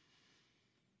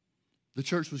 The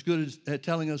church was good at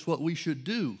telling us what we should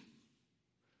do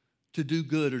to do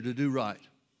good or to do right.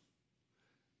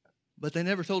 But they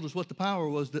never told us what the power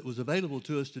was that was available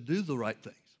to us to do the right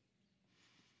things.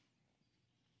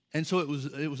 And so it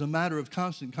was a matter of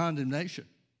constant condemnation.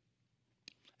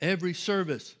 Every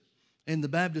service in the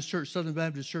Baptist church, Southern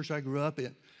Baptist church I grew up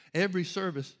in, every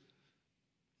service,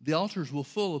 the altars were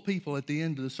full of people at the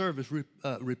end of the service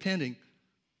repenting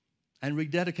and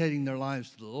rededicating their lives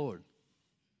to the Lord.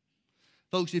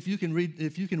 Folks, if you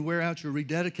can wear out your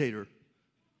rededicator,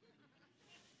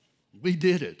 we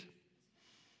did it.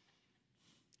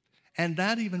 And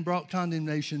that even brought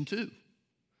condemnation too.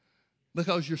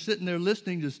 Because you're sitting there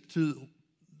listening to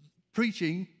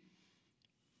preaching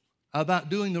about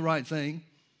doing the right thing.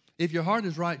 If your heart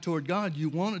is right toward God, you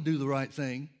want to do the right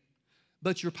thing,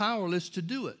 but you're powerless to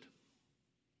do it.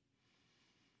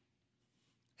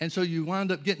 And so you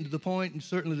wind up getting to the point, and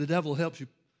certainly the devil helps you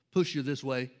push you this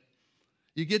way.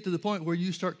 You get to the point where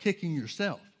you start kicking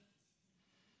yourself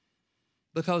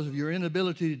because of your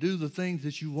inability to do the things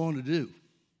that you want to do.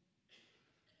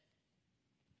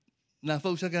 Now,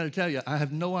 folks, I got to tell you, I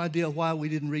have no idea why we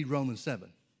didn't read Romans 7.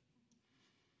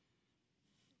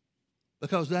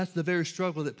 Because that's the very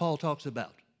struggle that Paul talks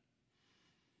about.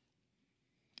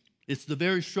 It's the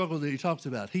very struggle that he talks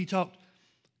about. He talked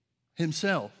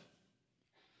himself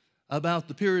about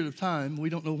the period of time, we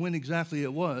don't know when exactly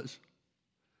it was,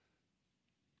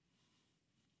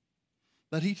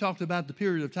 but he talked about the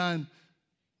period of time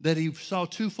that he saw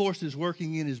two forces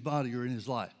working in his body or in his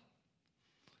life.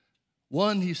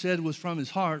 One, he said, was from his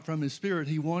heart, from his spirit.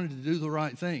 He wanted to do the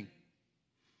right thing.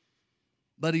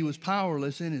 But he was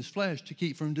powerless in his flesh to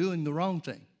keep from doing the wrong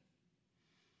thing.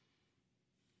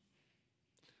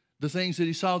 The things that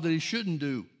he saw that he shouldn't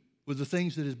do were the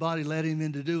things that his body led him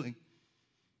into doing.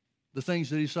 The things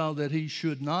that he saw that he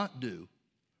should not do,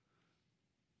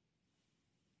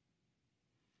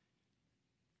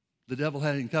 the devil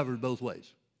had him covered both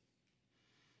ways.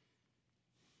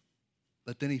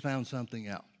 But then he found something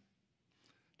out.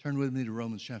 Turn with me to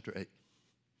Romans chapter 8.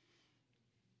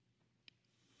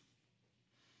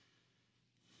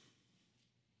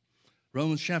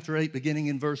 Romans chapter 8, beginning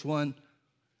in verse 1,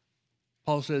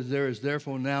 Paul says, "There is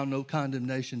therefore now no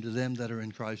condemnation to them that are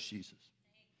in Christ Jesus."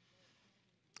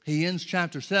 He ends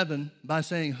chapter 7 by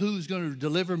saying, who's going to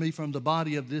deliver me from the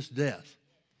body of this death?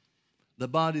 The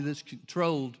body that's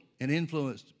controlled and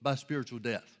influenced by spiritual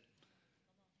death.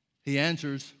 He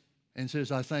answers and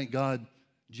says, I thank God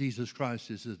Jesus Christ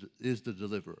is the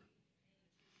deliverer.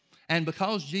 And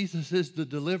because Jesus is the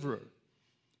deliverer,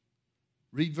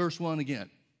 read verse 1 again.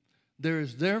 There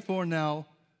is therefore now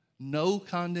no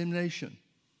condemnation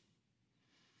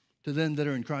to them that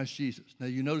are in Christ Jesus. Now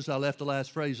you notice I left the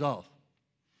last phrase off.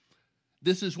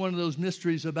 This is one of those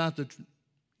mysteries about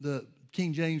the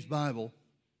King James Bible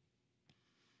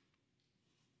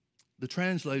the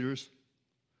translators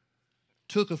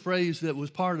took a phrase that was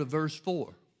part of verse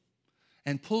 4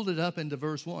 and pulled it up into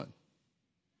verse 1.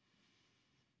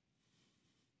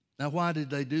 Now, why did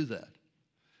they do that?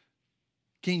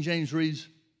 King James reads,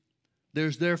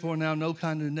 "There's therefore now no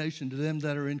condemnation to them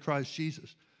that are in Christ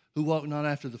Jesus, who walk not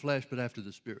after the flesh, but after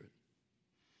the Spirit."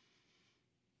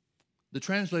 The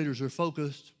translators are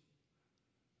focused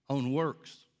on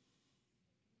works.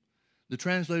 The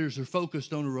translators are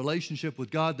focused on a relationship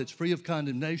with God that's free of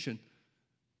condemnation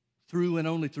through and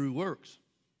only through works.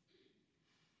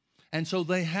 And so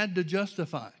they had to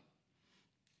justify.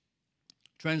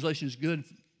 Translation is good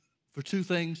for two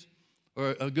things,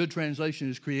 or a good translation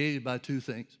is created by two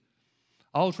things.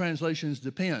 All translations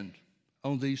depend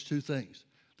on these two things.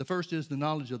 The first is the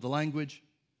knowledge of the language.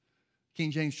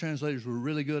 King James translators were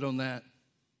really good on that.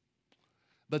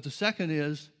 But the second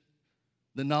is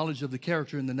the knowledge of the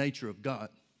character and the nature of God.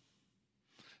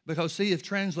 Because see, if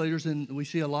translators, and we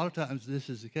see a lot of times this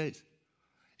is the case,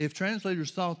 if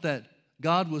translators thought that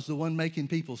God was the one making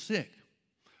people sick,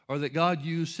 or that God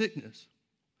used sickness,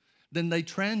 then they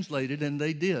translated, and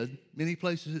they did, many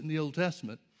places in the Old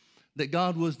Testament, that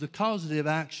God was the causative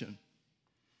action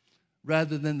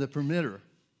rather than the permitter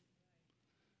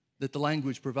that the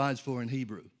language provides for in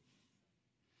Hebrew.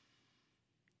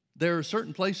 There are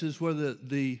certain places where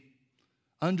the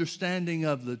understanding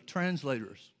of the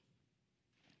translators,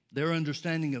 their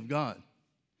understanding of God,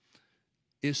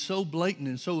 is so blatant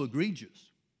and so egregious.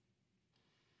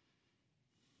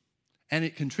 And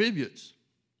it contributes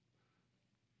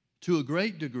to a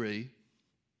great degree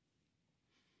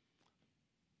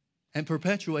and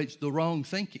perpetuates the wrong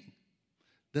thinking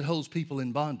that holds people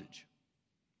in bondage.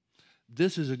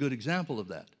 This is a good example of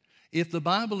that. If the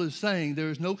Bible is saying there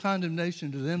is no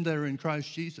condemnation to them that are in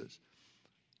Christ Jesus,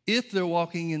 if they're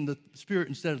walking in the Spirit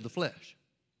instead of the flesh,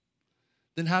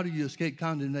 then how do you escape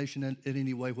condemnation in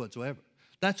any way whatsoever?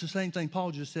 That's the same thing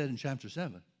Paul just said in chapter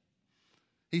 7.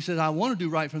 He said, I want to do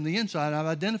right from the inside. I've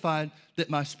identified that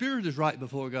my spirit is right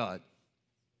before God,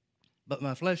 but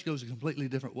my flesh goes a completely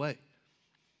different way.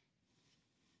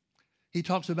 He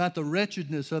talks about the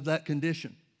wretchedness of that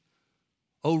condition.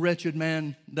 O wretched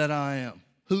man that I am,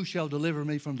 who shall deliver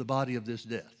me from the body of this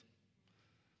death?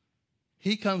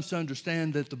 He comes to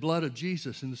understand that the blood of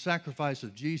Jesus and the sacrifice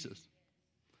of Jesus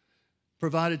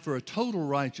provided for a total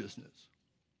righteousness,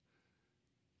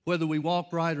 whether we walk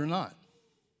right or not.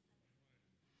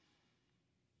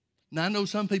 Now, I know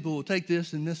some people will take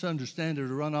this and misunderstand it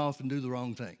or run off and do the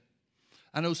wrong thing.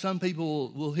 I know some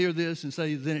people will hear this and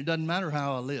say, then it doesn't matter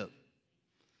how I live.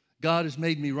 God has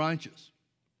made me righteous.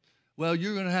 Well,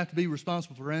 you're going to have to be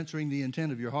responsible for answering the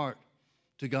intent of your heart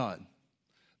to God.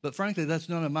 But frankly, that's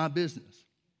none of my business.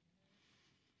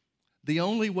 The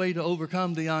only way to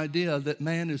overcome the idea that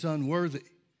man is unworthy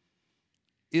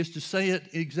is to say it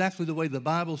exactly the way the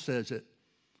Bible says it,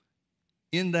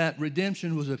 in that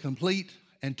redemption was a complete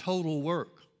and total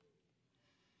work.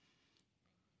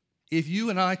 If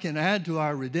you and I can add to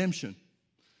our redemption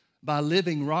by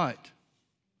living right,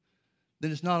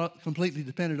 then it's not completely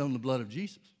dependent on the blood of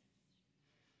Jesus.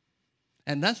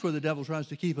 And that's where the devil tries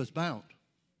to keep us bound.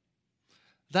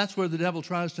 That's where the devil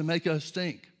tries to make us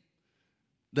think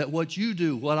that what you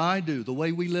do, what I do, the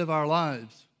way we live our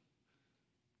lives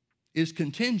is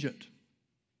contingent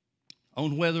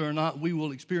on whether or not we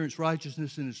will experience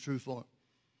righteousness in its true form.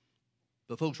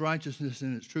 But folks, righteousness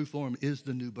in its true form is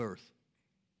the new birth.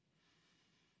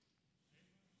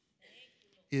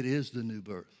 It is the new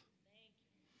birth.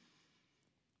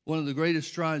 One of the greatest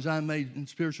strides I made in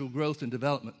spiritual growth and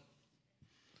development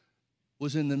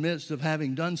was in the midst of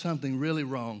having done something really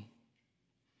wrong.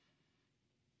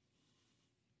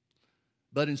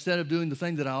 But instead of doing the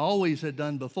thing that I always had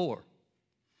done before,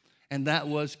 and that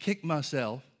was kick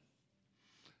myself,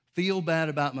 feel bad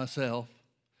about myself,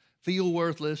 feel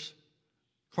worthless,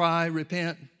 cry,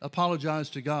 repent, apologize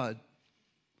to God.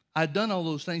 I'd done all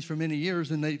those things for many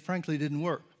years, and they frankly didn't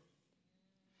work.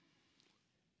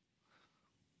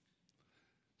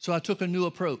 So I took a new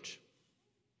approach.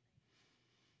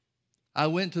 I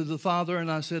went to the Father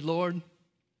and I said, Lord,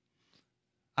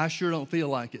 I sure don't feel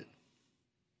like it,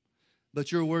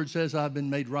 but your word says I've been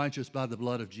made righteous by the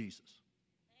blood of Jesus.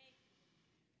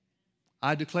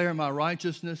 I declare my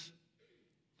righteousness.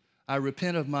 I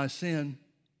repent of my sin,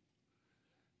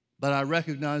 but I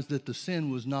recognize that the sin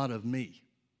was not of me,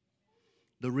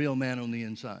 the real man on the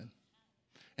inside.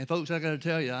 And folks, I got to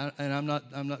tell you, I'm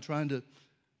not trying to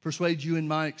persuade you in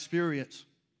my experience,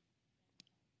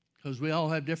 because we all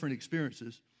have different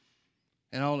experiences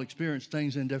and all experience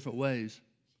things in different ways.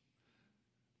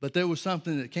 But there was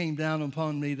something that came down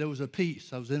upon me. There was a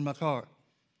peace. I was in my car.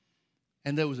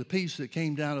 And there was a peace that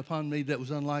came down upon me that was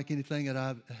unlike anything that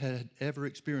I had ever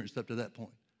experienced up to that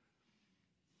point.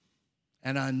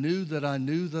 And I knew that I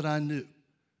knew that I knew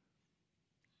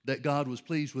that God was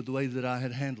pleased with the way that I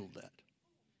had handled that.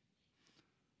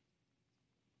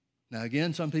 Now,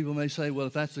 again, some people may say, well,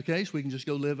 if that's the case, we can just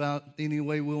go live out any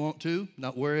way we want to,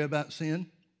 not worry about sin.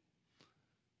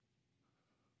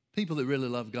 People that really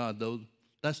love God, though,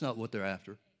 that's not what they're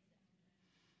after.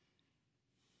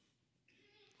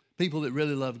 People that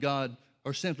really love God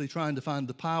are simply trying to find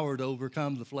the power to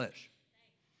overcome the flesh.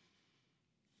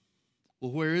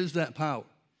 Well, where is that power?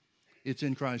 It's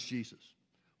in Christ Jesus.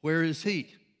 Where is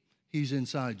He? He's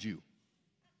inside you.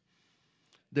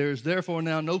 There is therefore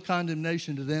now no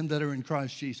condemnation to them that are in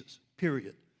Christ Jesus,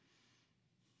 period.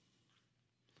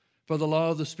 For the law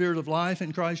of the Spirit of life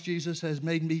in Christ Jesus has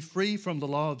made me free from the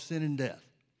law of sin and death.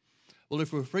 Well,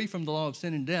 if we're free from the law of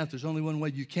sin and death, there's only one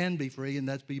way you can be free, and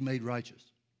that's be made righteous.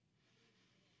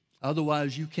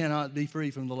 Otherwise, you cannot be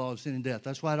free from the law of sin and death.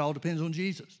 That's why it all depends on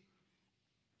Jesus.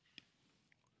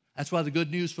 That's why the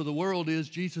good news for the world is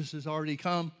Jesus has already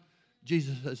come.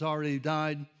 Jesus has already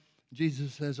died.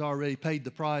 Jesus has already paid the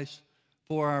price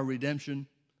for our redemption.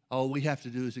 All we have to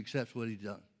do is accept what He's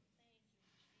done.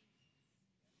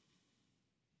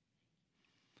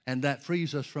 And that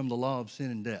frees us from the law of sin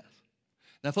and death.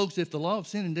 Now, folks, if the law of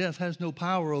sin and death has no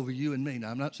power over you and me, now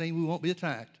I'm not saying we won't be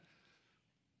attacked.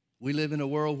 We live in a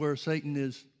world where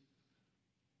Satan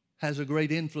has a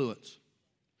great influence.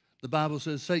 The Bible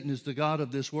says Satan is the god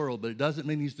of this world, but it doesn't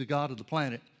mean he's the god of the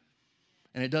planet.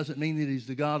 And it doesn't mean that he's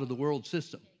the god of the world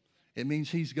system. It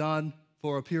means he's God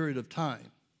for a period of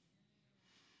time,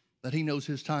 that he knows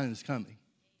his time is coming.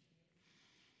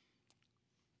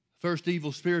 First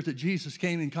evil spirit that Jesus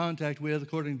came in contact with,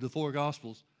 according to the four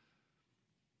Gospels,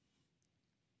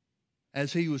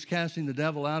 as he was casting the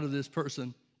devil out of this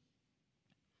person,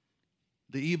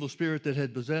 the evil spirit that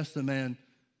had possessed the man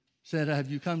said, have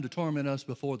you come to torment us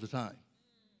before the time?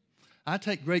 I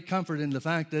take great comfort in the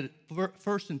fact that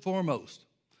first and foremost,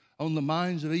 on the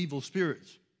minds of evil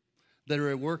spirits that are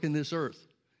at work in this earth,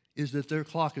 is that their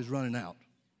clock is running out.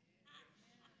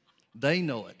 They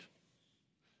know it.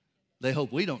 They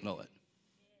hope we don't know it,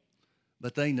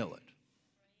 but they know it.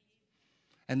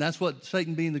 And that's what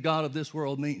Satan being the god of this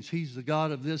world means. He's the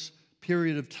god of this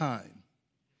period of time.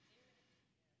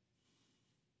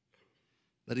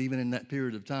 But even in that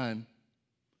period of time,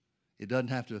 it doesn't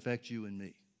have to affect you and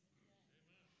me.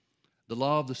 The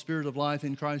law of the Spirit of life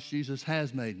in Christ Jesus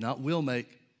has made, not will make,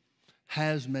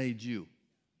 has made you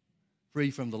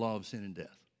free from the law of sin and death.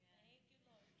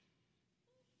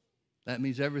 That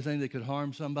means everything that could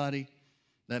harm somebody.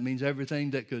 That means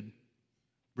everything that could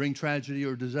bring tragedy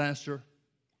or disaster.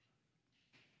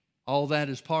 All that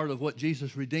is part of what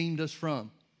Jesus redeemed us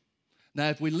from. Now,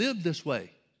 if we live this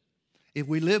way, if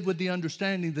we live with the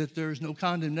understanding that there is no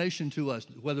condemnation to us,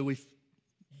 whether we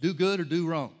do good or do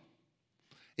wrong,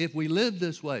 if we live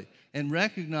this way and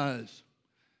recognize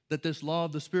that this law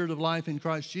of the Spirit of life in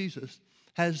Christ Jesus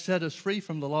has set us free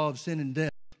from the law of sin and death,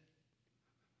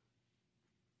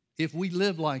 if we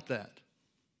live like that,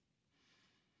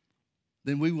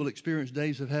 then we will experience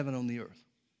days of heaven on the earth.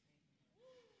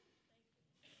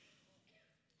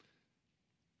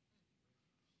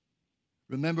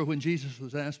 Remember when Jesus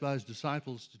was asked by his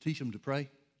disciples to teach them to pray?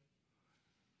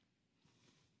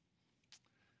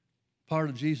 Part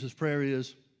of Jesus' prayer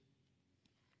is,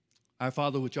 Our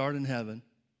Father which art in heaven,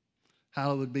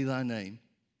 hallowed be thy name.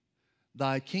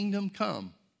 Thy kingdom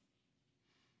come.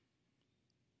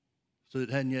 So it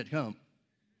hadn't yet come.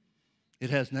 It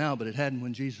has now, but it hadn't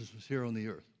when Jesus was here on the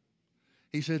earth.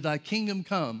 He said, thy kingdom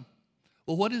come.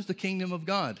 Well, what is the kingdom of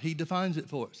God? He defines it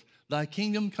for us. Thy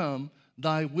kingdom come,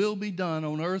 thy will be done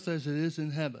on earth as it is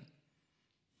in heaven.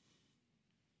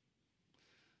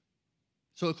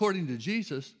 So according to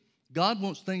Jesus, God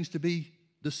wants things to be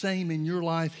the same in your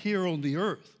life here on the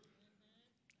earth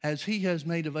as he has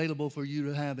made available for you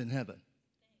to have in heaven.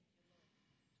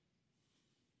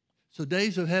 So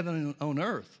days of heaven on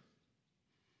earth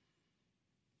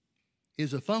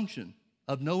is a function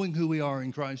of knowing who we are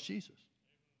in Christ Jesus.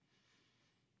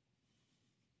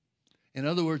 In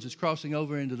other words, it's crossing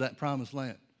over into that promised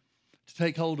land, to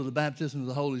take hold of the baptism of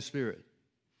the Holy Spirit,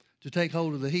 to take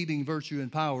hold of the healing virtue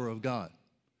and power of God,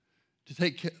 to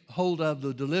take hold of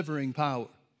the delivering power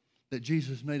that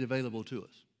Jesus made available to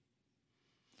us.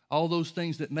 All those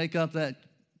things that make up that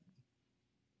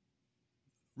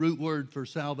root word for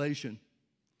salvation,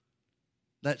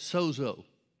 that sozo,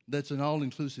 that's an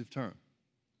all-inclusive term.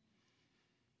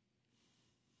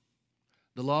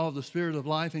 The law of the Spirit of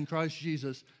life in Christ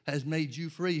Jesus has made you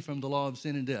free from the law of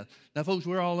sin and death. Now, folks,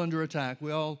 we're all under attack.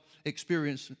 We all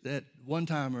experience at one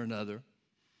time or another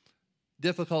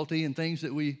difficulty and things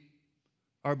that we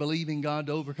are believing God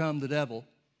to overcome the devil.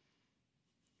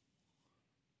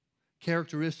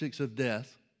 Characteristics of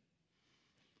death.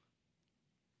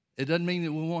 It doesn't mean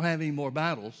that we won't have any more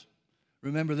battles.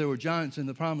 Remember, there were giants in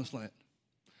the promised land.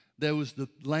 There was the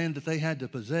land that they had to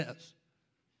possess.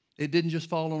 It didn't just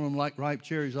fall on them like ripe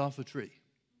cherries off a tree.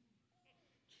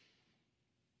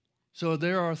 So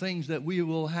there are things that we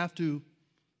will have to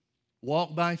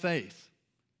walk by faith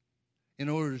in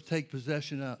order to take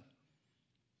possession of.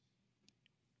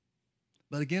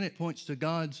 But again, it points to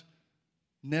God's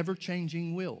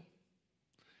never-changing will.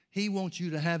 He wants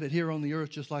you to have it here on the earth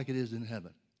just like it is in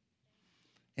heaven.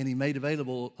 And he made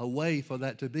available a way for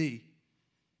that to be,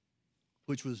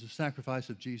 which was the sacrifice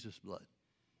of Jesus' blood.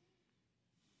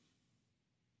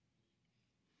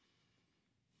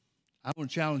 I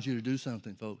want to challenge you to do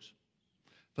something, folks.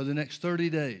 For the next 30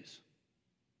 days,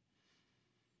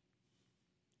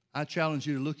 I challenge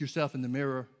you to look yourself in the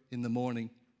mirror in the morning.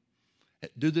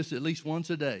 Do this at least once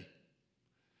a day.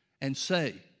 And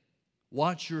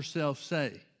watch yourself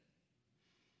say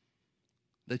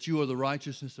that you are the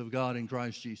righteousness of God in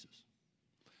Christ Jesus.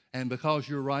 And because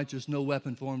you're righteous, no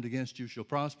weapon formed against you shall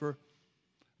prosper.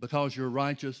 Because you're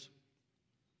righteous,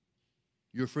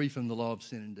 you're free from the law of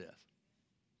sin and death.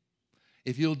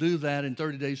 If you'll do that in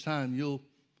 30 days' time, you'll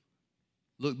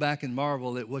look back and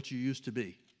marvel at what you used to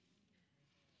be.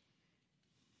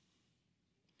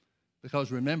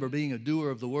 Because remember, being a doer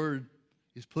of the word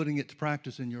is putting it to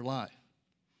practice in your life.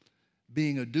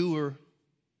 Being a doer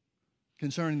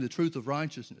concerning the truth of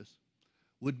righteousness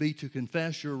would be to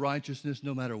confess your righteousness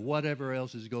no matter whatever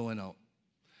else is going on.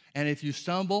 And if you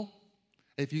stumble,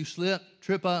 if you slip,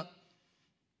 trip up,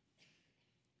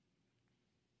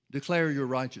 declare your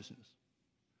righteousness.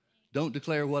 Don't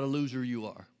declare what a loser you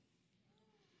are.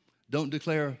 Don't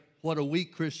declare what a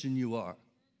weak Christian you are.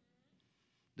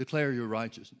 Declare your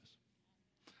righteousness.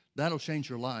 That'll change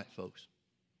your life, folks.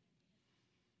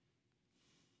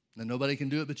 And nobody can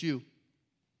do it but you.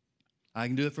 I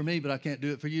can do it for me, but I can't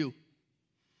do it for you.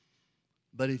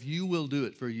 But if you will do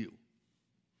it for you,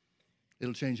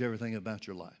 it'll change everything about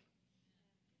your life.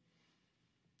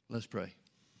 Let's pray.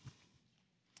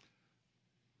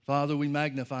 Father, we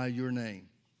magnify your name.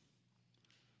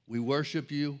 We worship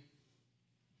you.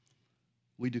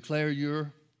 We declare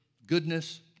your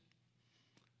goodness.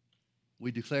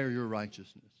 We declare your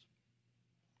righteousness.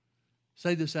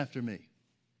 Say this after me.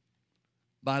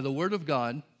 By the word of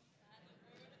God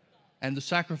and the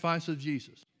sacrifice of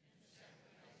Jesus,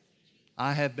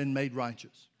 I have been made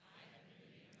righteous.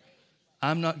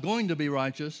 I'm not going to be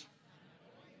righteous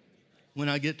when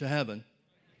I get to heaven.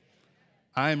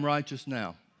 I am righteous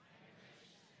now.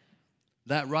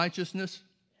 That righteousness,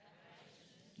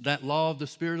 that law of the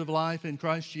Spirit of life in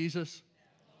Christ Jesus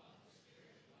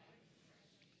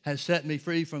has set me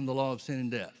free from the law of sin and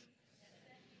death.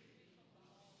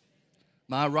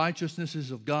 My righteousness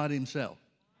is of God himself.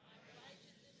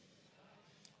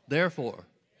 Therefore,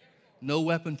 no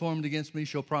weapon formed against me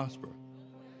shall prosper.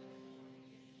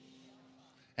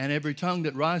 And every tongue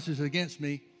that rises against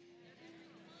me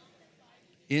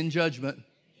in judgment,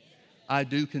 I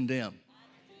do condemn.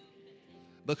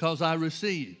 Because I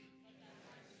receive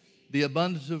the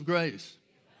abundance of grace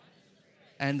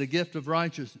and the gift of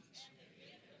righteousness.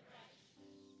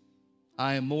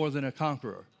 I am more than a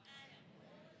conqueror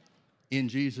in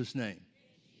Jesus' name.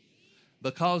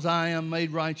 Because I am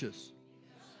made righteous,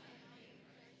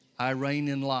 I reign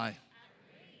in life.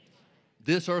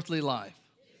 This earthly life,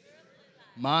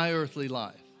 my earthly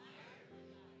life,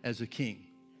 as a king.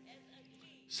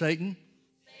 Satan,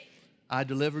 I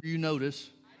deliver you notice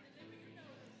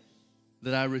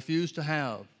that I refuse to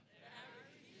have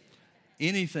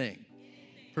anything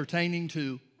pertaining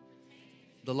to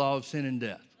the law of sin and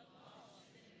death.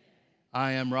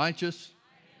 I am righteous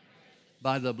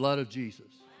by the blood of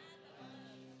Jesus,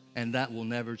 and that will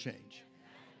never change.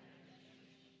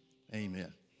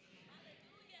 Amen.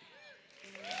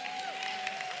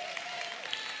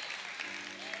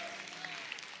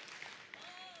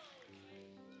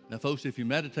 Now, folks, if you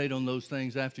meditate on those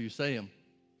things after you say them,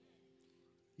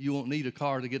 you won't need a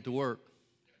car to get to work.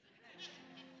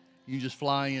 You just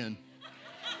fly in.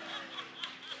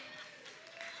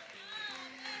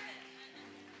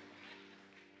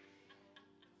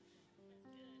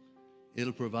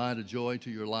 It'll provide a joy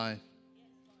to your life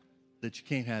that you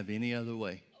can't have any other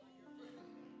way.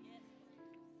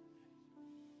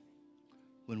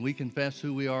 When we confess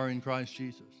who we are in Christ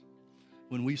Jesus,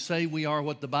 When we say we are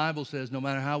what the Bible says, no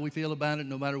matter how we feel about it,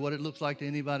 no matter what it looks like to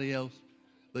anybody else,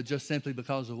 but just simply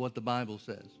because of what the Bible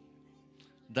says,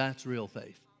 that's real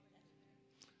faith.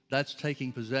 That's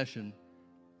taking possession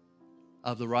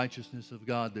of the righteousness of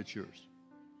God that's yours.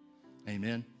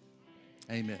 Amen.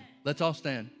 Amen. Let's all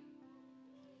stand.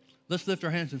 Let's lift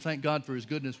our hands and thank God for his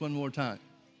goodness one more time.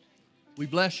 We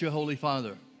bless you, Holy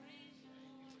Father.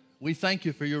 We thank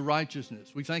you for your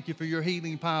righteousness. We thank you for your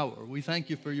healing power. We thank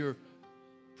you for your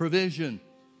provision.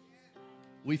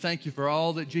 We thank you for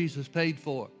all that Jesus paid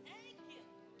for.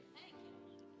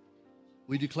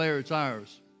 We declare it's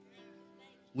ours.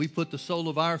 We put the sole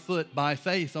of our foot by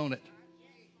faith on it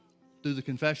through the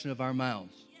confession of our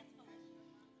mouths.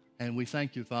 And we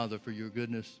thank you, Father, for your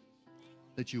goodness,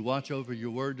 that you watch over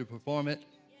your word to perform it.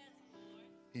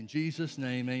 In Jesus'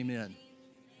 name, amen.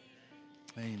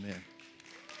 Amen.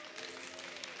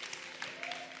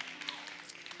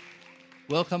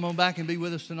 Well, come on back and be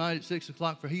with us tonight at 6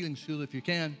 o'clock for Healing School if you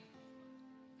can.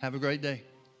 Have a great day.